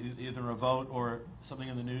on, either a vote or something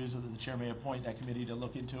in the news, or the chair may appoint that committee to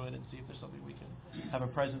look into it and see if there's something we can have a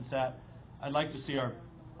presence at. I'd like to see us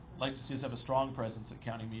have a strong presence at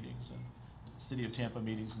county meetings and City of Tampa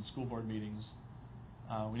meetings and school board meetings.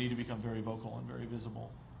 We need to become very vocal and very visible.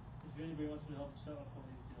 If anybody wants to help set up one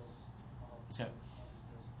of these deals, I'll help Okay. set up one of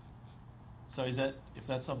these deals. So if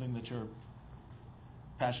that's something that you're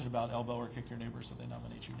passionate about, elbow or kick your neighbor so they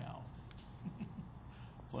nominate you now.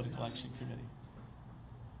 Political Action Committee.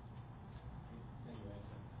 Thank you,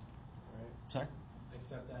 All right. Sorry?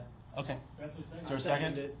 Accept that. Okay. That's what Is there a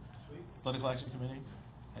second? Political Action Committee?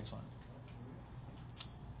 Excellent.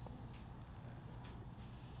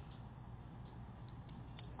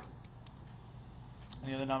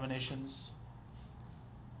 Any other nominations?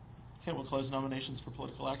 Okay, we'll close nominations for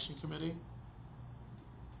Political Action Committee.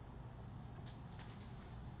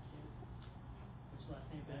 Which last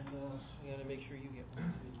name? And I gotta make sure you get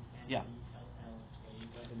one too. Yeah.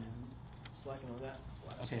 I've been slacking on that.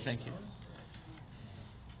 Okay, thank you.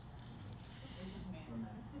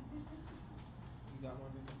 You got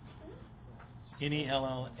one?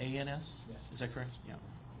 N-E-L-L-A-N-S? Yes. Is that correct? Yeah.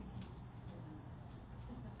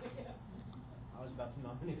 I was about to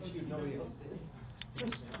nominate you, nobody else did. I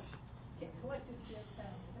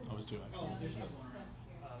was doing. Oh, there's no one.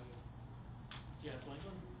 Yeah, blank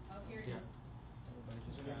one? Oh, here it Yeah. is. Everybody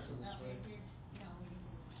just passes this Okay, way. here, no, we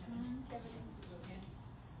can. Kevin.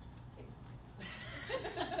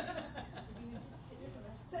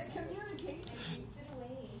 That communication, sit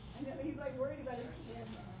away. I know, he's like worried about his kid.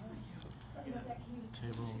 That communication.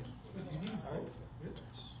 Table. But you need both.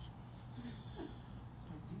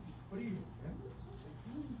 What do you, remember?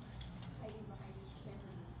 I just remember kind of sure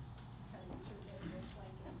that it was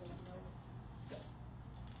like, and then I know.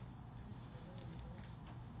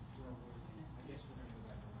 I guess we're gonna go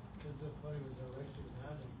back on. It's so funny with the election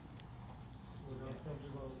happened. We're not talking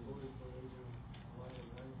about voting for Asian, white,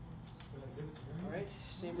 right? But I did. All right,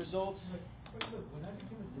 same results. But look, when I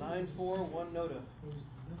became a. 9-4, 1 nota. There was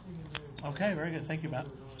nothing in there. Okay, very good. Thank you, Matt.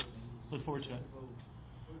 Look forward to it. Vote.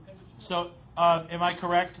 So, am I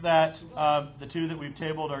correct that the two that we've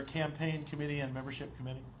tabled are Campaign Committee and Membership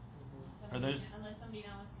Committee? Are those? Unless somebody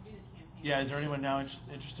now wants to do the campaign. Yeah, is there anyone now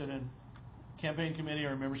interested in Campaign Committee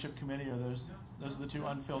or Membership Committee? Are those are the two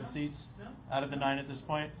unfilled seats out of the 9 at this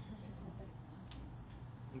point?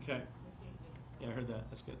 Okay. Yeah, I heard that.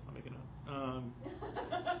 That's good. I'll make a note.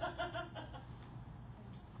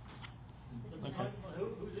 Okay.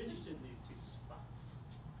 Who's interested in these two spots?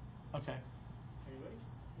 Okay. Anybody?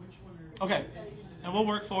 Which one are? Okay. And we'll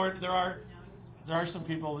work forward. There are there are some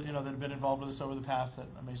people, that have been involved with us over the past that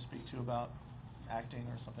I may speak to about acting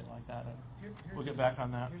or something like that, and we'll get back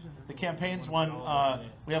on that. The campaigns one,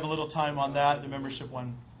 we have a little time on that. The membership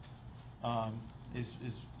one is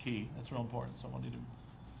key. That's real important, so we'll need to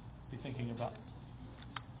be thinking about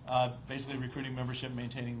basically recruiting membership,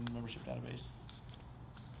 maintaining the membership database.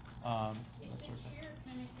 That sort of thing. Chair,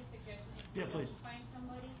 can I make a suggestion? Yeah, please. If you find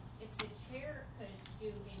somebody, if the chair could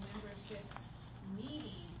do a membership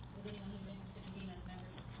meeting with anyone who's interested in being on the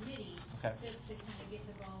membership committee, Okay. just to kind of get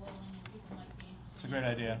the ball rolling and people might be interested. It's a great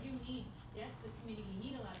idea. We do need, that's the committee, we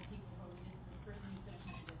need a lot of people, but we just, the person who's gonna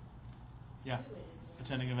kind of just Yeah, do it.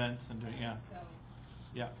 attending events and doing, yeah, So,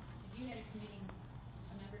 yeah. if you had a committee,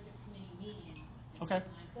 a membership committee meeting. Okay.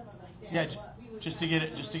 Something like that. Yeah, we would just try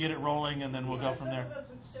to get it rolling, and then we'll go from there. Some of us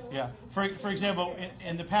would show up Yeah. and- For example,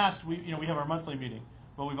 in the past, we have our monthly meeting,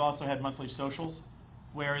 but we've also had monthly socials,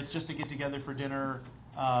 where it's just to get together for dinner.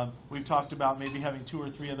 We've talked about maybe having 2 or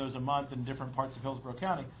 3 of those a month in different parts of Hillsborough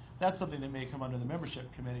County. That's something that may come under the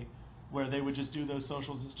membership committee, where they would just do those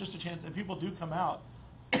socials. It's just a chance, and people do come out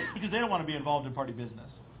because they don't want to be involved in party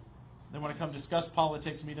business. They want to come discuss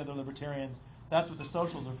politics, meet other libertarians. That's what the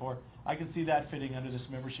socials are for. I can see that fitting under this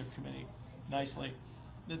membership committee nicely,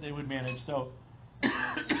 that they would manage. So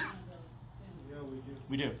Yeah, we do.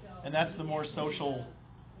 we do, and that's the more social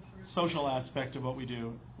aspect of what we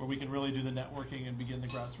do, where we can really do the networking and begin the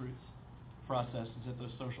grassroots process is at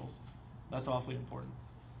those socials. That's awfully important.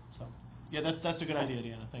 So, yeah, that's a good idea,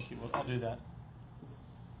 Deanna. Thank you. I'll do that.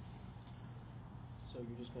 So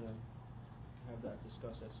you're just gonna have that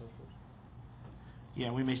discussed at socials?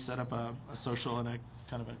 Yeah, we may set up a social and a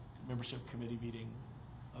kind of a membership committee meeting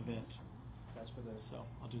event. That's for the. So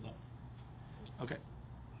I'll do that. Okay.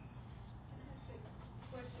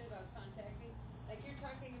 Question about contacting, like you're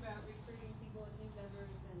talking about recruiting people as new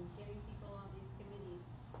members and getting people on these committees.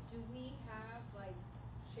 Do we have like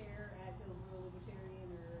chair at Hillsborough Libertarian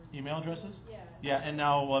or? Email addresses? Yeah. Yeah, and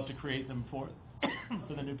now we'll have to create them for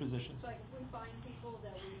the new positions. It's like if we find people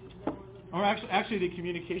that we know are Or libertarian. actually, the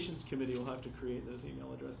communications committee will have to create those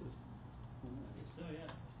email addresses. So,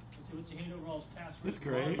 yeah, what's your hand over all his passwords? That's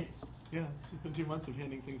great. Yeah, it's been 2 months of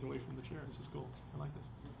handing things away from the chair. This is cool. I like this.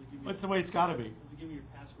 That's the way it's got to be. Give me your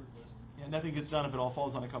password list. Yeah, nothing gets done if it all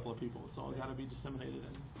falls on a couple of people. It's all got to be disseminated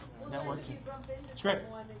and Well, networked. then if you bump into It's great.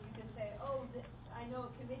 someone that you can say, oh, I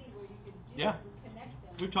know a committee where you could do Yeah. it and connect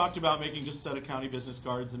them. We've talked about making just a set of county business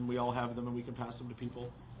cards, and we all have them, and we can pass them to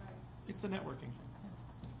people. Right. It's the networking.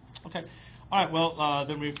 Okay. All right. Well,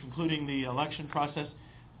 then we're concluding the election process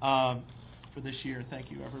for this year.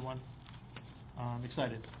 Thank you, everyone. I'm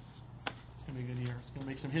excited. It's going to be a good year. It's going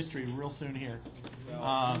to make some history real soon here.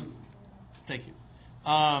 Thank you.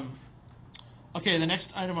 Okay, the next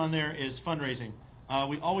item on there is fundraising.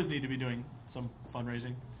 We always need to be doing some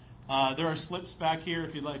fundraising. There are slips back here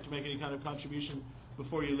if you'd like to make any kind of contribution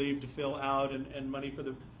before you leave to fill out, and money for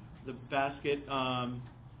the basket. And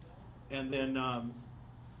then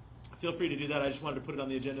feel free to do that. I just wanted to put it on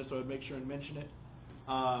the agenda so I'd make sure and mention it.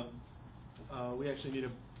 We actually need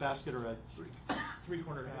a basket or a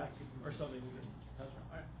three-cornered hat or something. We can pass around.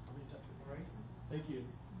 All right, I'll be in touch with you. All right? Thank you.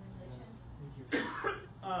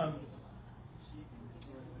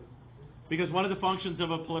 Because one of the functions of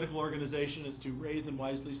a political organization is to raise and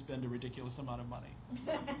wisely spend a ridiculous amount of money.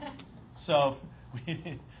 So we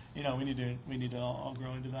need to all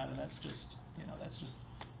grow into that, and that's just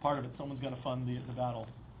part of it. Someone's got to fund the battle.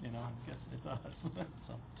 It's us.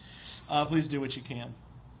 So please do what you can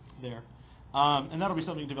there, and that'll be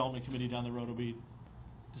something Development Committee down the road will be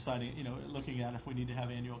deciding. Looking at if we need to have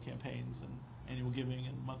annual campaigns and annual giving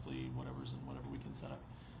and monthly whatever we can set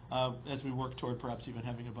up as we work toward perhaps even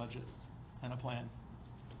having a budget and a plan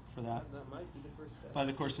for that. That might be the first step. By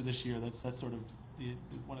the course of this year, that's sort of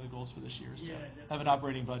one of the goals for this year is Yeah, to have an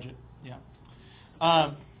operating budget. Yeah.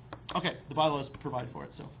 Okay, the bylaws provide for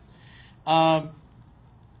it. So, all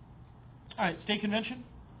right, state convention.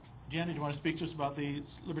 Deanna, do you want to speak to us about the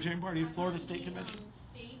Libertarian Party of Florida State Convention?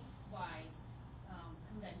 Statewide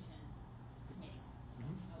convention committee.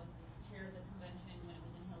 Mhm. I was the chair of the convention when it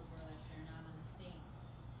was in Hillsborough last year, now I'm on the state.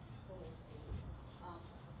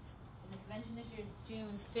 The convention this year is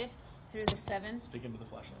June 5th through the 7th. Speak into the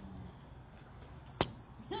flashlight.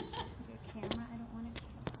 Your camera, I don't want to.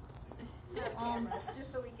 Not cameras, just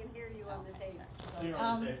so we can hear you on the tape. So you're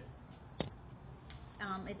on the tape.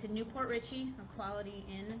 It's in Newport Richie, a Quality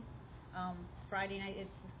Inn. Friday night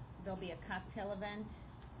there'll be a cocktail event,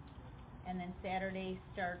 and then Saturday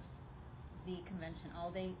starts the convention all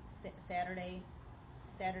day. Saturday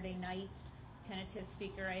night, tentative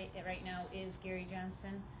speaker right now is Gary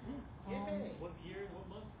Johnson. What year, what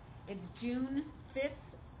month? It's June 5th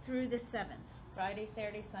through the 7th. Friday,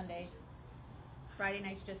 Saturday, Sunday. Friday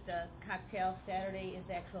night's just a cocktail. Saturday is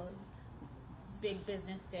the actual big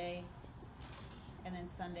business day. And then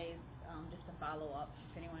Sunday's just a follow-up.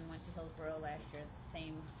 If anyone went to Hillsborough last year,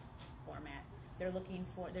 same format. They're looking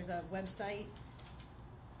for, there's a website,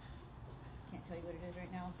 can't tell you what it is right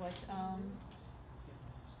now, but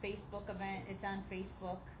Facebook event, it's on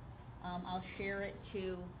Facebook. I'll share it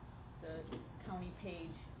to the county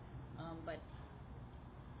page, but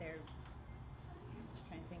they're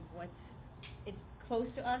trying to think it's close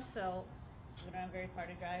to us, so we don't have very far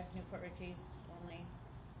to drive. Newport Richie's only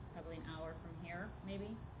probably an hour from here,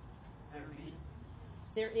 maybe.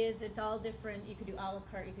 It's all different. You could do a la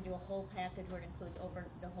carte, you could do a whole package where it includes over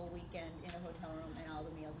the whole weekend in a hotel room and all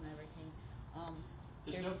the meals and everything.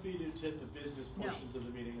 There's no fee to attend the business portions of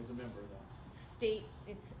the meeting as a member, though. State,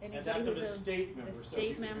 it's And that's anybody a who's state member. a So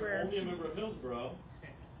state if you're member. only a member of Hillsborough,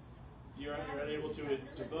 you're unable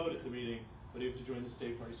to vote at the meeting, but you have to join the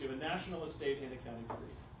state party. So you have a national, a state, and a county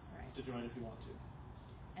party to join if you want to.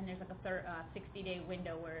 And there's like a 60-day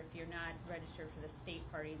window where if you're not registered for the state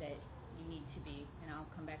party that you need to be, and I'll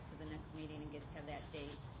come back to the next meeting and have that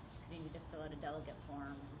date, because you need to fill out a delegate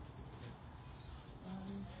form.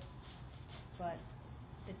 But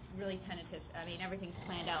it's really tentative. I mean, everything's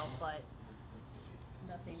planned out, but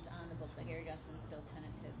nothing's on the books. Like Gary Johnson's still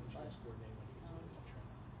tentative. But,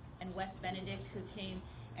 and Wes Benedict, who came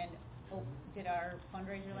and did our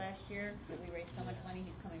fundraiser last year, that we raised so much money,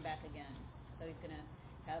 he's coming back again. So he's going to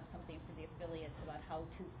have something for the affiliates about how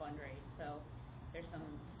to fundraise. So there's some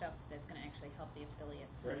stuff that's going to actually help the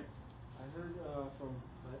affiliates. Great. I heard from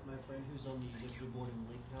my friend who's on the executive board in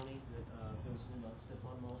Lake County that there was something about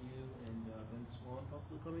Stefan Molyneux and Ben Swan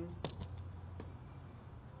possibly coming.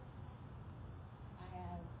 I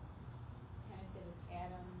have connected with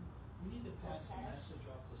Adam. We need to pass a message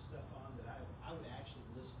off to Stefan that I would actually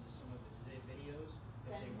listen to some of his videos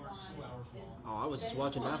if they weren't 2 hours long. Oh, I was just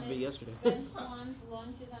watching half of it yesterday. Ben Swan's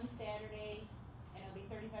lunch is on Saturday, and it'll be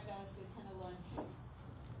 $35 to attend a lunch. And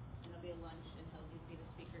there'll be a lunch, and he'll be the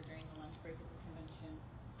speaker during the lunch break at the convention.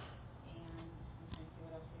 And I'm trying to see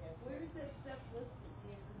what else we have. Where is that stuff listed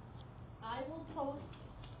here? I will post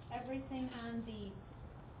everything on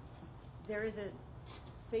there is a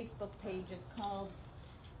Facebook page, it's called,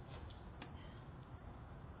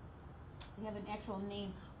 they have an actual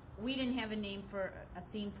name. We didn't have a name for a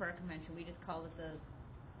theme for our convention, we just called it the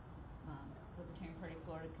Libertarian Party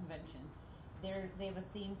Florida Convention. They have a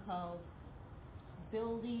theme called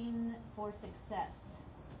Building for Success.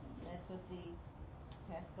 That's with the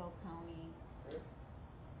Pasco County. Is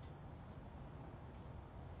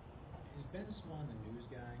Ben Swan the news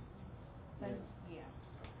guy? Yeah.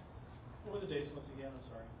 What are the dates once again? I'm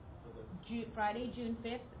sorry. Friday, June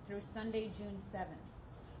 5th through Sunday, June 7th.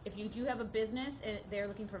 If you do have a business, they're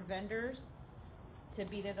looking for vendors to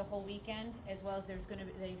be there the whole weekend, as well as there's going to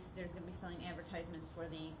be selling advertisements for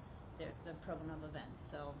the program of events.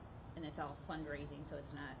 So, and it's all fundraising, so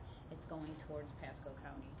it's going towards Pasco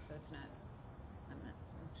County. So I'm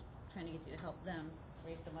trying to get you to help them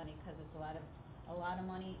raise the money, because it's a lot of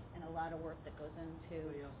money and a lot of work that goes into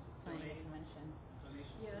planning a convention.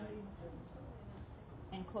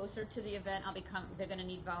 And closer to the event, they're going to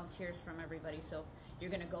need volunteers from everybody. So if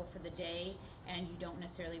you're going to go for the day and you don't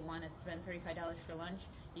necessarily want to spend $35 for lunch,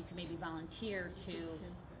 you can maybe volunteer to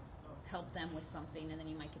help them with something, and then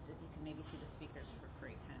you can maybe see the speakers for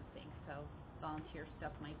free, kind of thing. So volunteer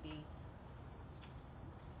stuff might be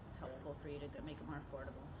helpful for you to make it more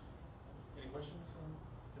affordable. Any questions on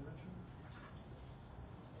convention?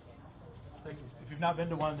 Thank you. If you've not been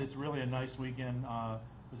to one, it's really a nice weekend.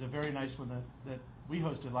 It was a very nice one that we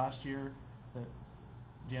hosted last year, that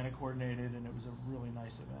Deanna coordinated, and it was a really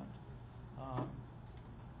nice event.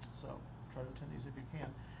 So try to attend these if you can.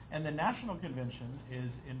 And the national convention is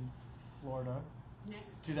in Florida, Next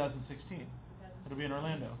 2016. It'll be in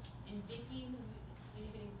Orlando. And Vicki,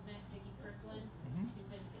 anybody's met Vicki Kirkland, who's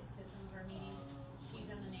been to some of our meetings, she's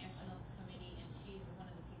on the national committee, and she's one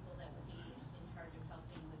of the people that would be in charge of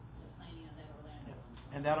helping with the planning of that Orlando.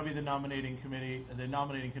 And that'll be the nominating committee, the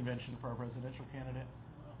nominating convention for our presidential candidate,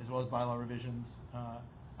 as well as bylaw revisions.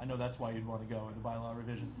 I know that's why you'd want to go, the bylaw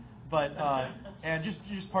revision. But and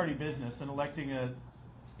just party business and electing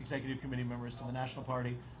executive committee members to the national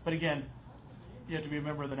party. But again, you have to be a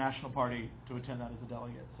member of the national party to attend that as a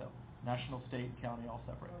delegate. So national, state, county, all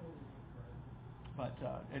separate. But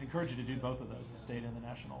I'd encourage you to do both of those, the state and the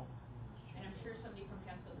national. And I'm sure somebody from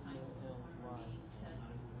Pasco County will come to our meeting to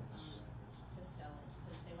sell it,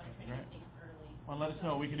 because they want to try to get things early. Well, let us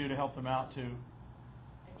know what we can do to help them out too.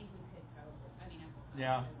 I think we could probably.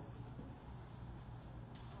 Yeah.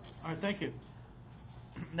 All right, thank you.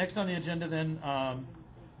 next on the agenda then,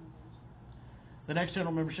 the next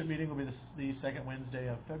general membership meeting will be the second Wednesday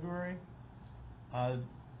of February,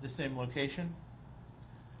 the same location.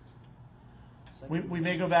 We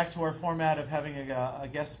may go back to our format of having a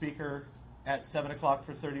guest speaker at 7 o'clock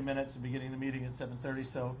for 30 minutes and beginning the meeting at 7:30.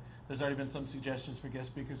 So there's already been some suggestions for guest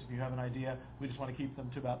speakers. If you have an idea, we just want to keep them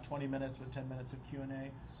to about 20 minutes with 10 minutes of Q&A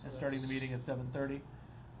and starting the meeting at 7:30,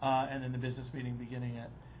 and then the business meeting beginning at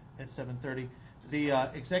 7:30. The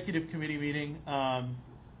executive committee meeting,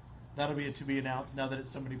 that'll be to be announced. Now that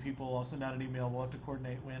it's so many people, I'll send out an email. We'll have to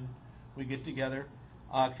coordinate when we get together.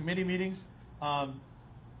 Committee meetings.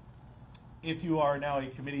 If you are now a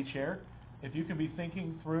committee chair, if you can be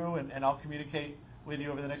thinking through, and I'll communicate with you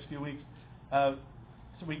over the next few weeks,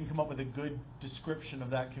 so we can come up with a good description of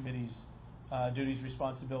that committee's duties,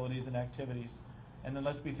 responsibilities, and activities. And then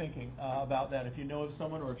let's be thinking about that. If you know of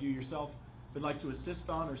someone, or if you yourself would like to assist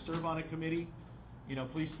on or serve on a committee,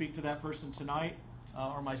 please speak to that person tonight,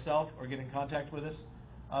 or myself, or get in contact with us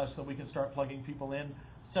so we can start plugging people in.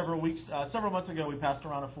 Several months ago, we passed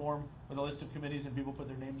around a form with a list of committees, and people put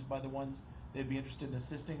their names by the ones they'd be interested in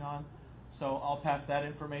assisting on. So I'll pass that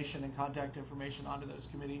information and contact information onto those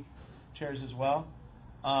committee chairs as well.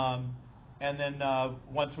 And then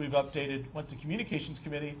once the communications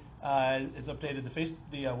committee has updated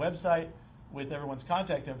the website with everyone's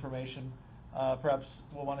contact information, perhaps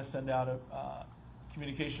we'll want to send out a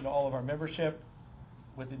communication to all of our membership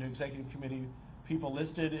with the new executive committee people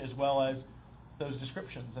listed, as well as those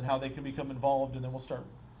descriptions and how they can become involved, and then we'll start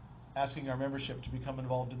asking our membership to become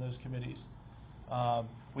involved in those committees.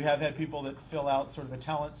 We have had people that fill out sort of a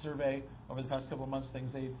talent survey over the past couple of months, things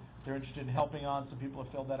they're interested in helping on. Some people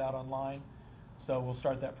have filled that out online. So we'll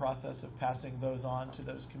start that process of passing those on to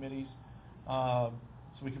those committees, so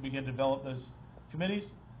we can begin to develop those committees.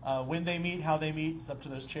 When they meet, how they meet, it's up to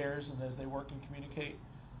those chairs, and as they work and communicate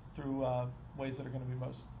through ways that are going to be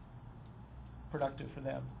most productive for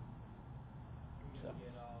them. We're going to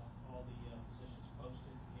get all the positions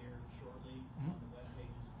posted here shortly on the web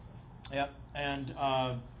pages. Yep, and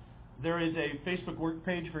there is a Facebook work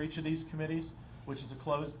page for each of these committees, which is a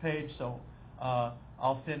closed page, so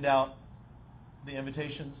I'll send out the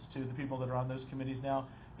invitations to the people that are on those committees now.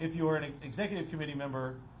 If you're an executive committee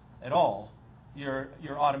member at all, you're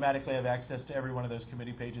automatically have access to every one of those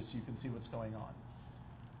committee pages, so you can see what's going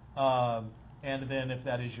on. And then if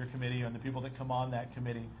that is your committee and the people that come on that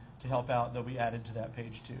committee to help out, they'll be added to that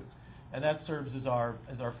page too. And that serves as our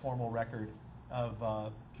formal record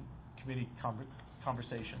of committee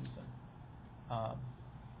conversations and,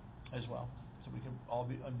 as well, so we can all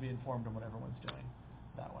be informed on what everyone's doing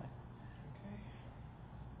that way.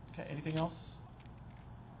 Okay, anything else?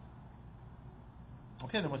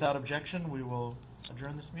 Okay, then without objection, we will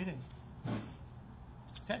adjourn this meeting.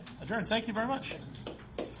 Okay, adjourned. Thank you very much.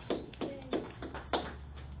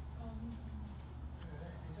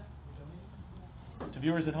 To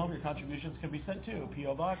viewers at home, your contributions can be sent to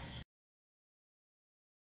P.O. Box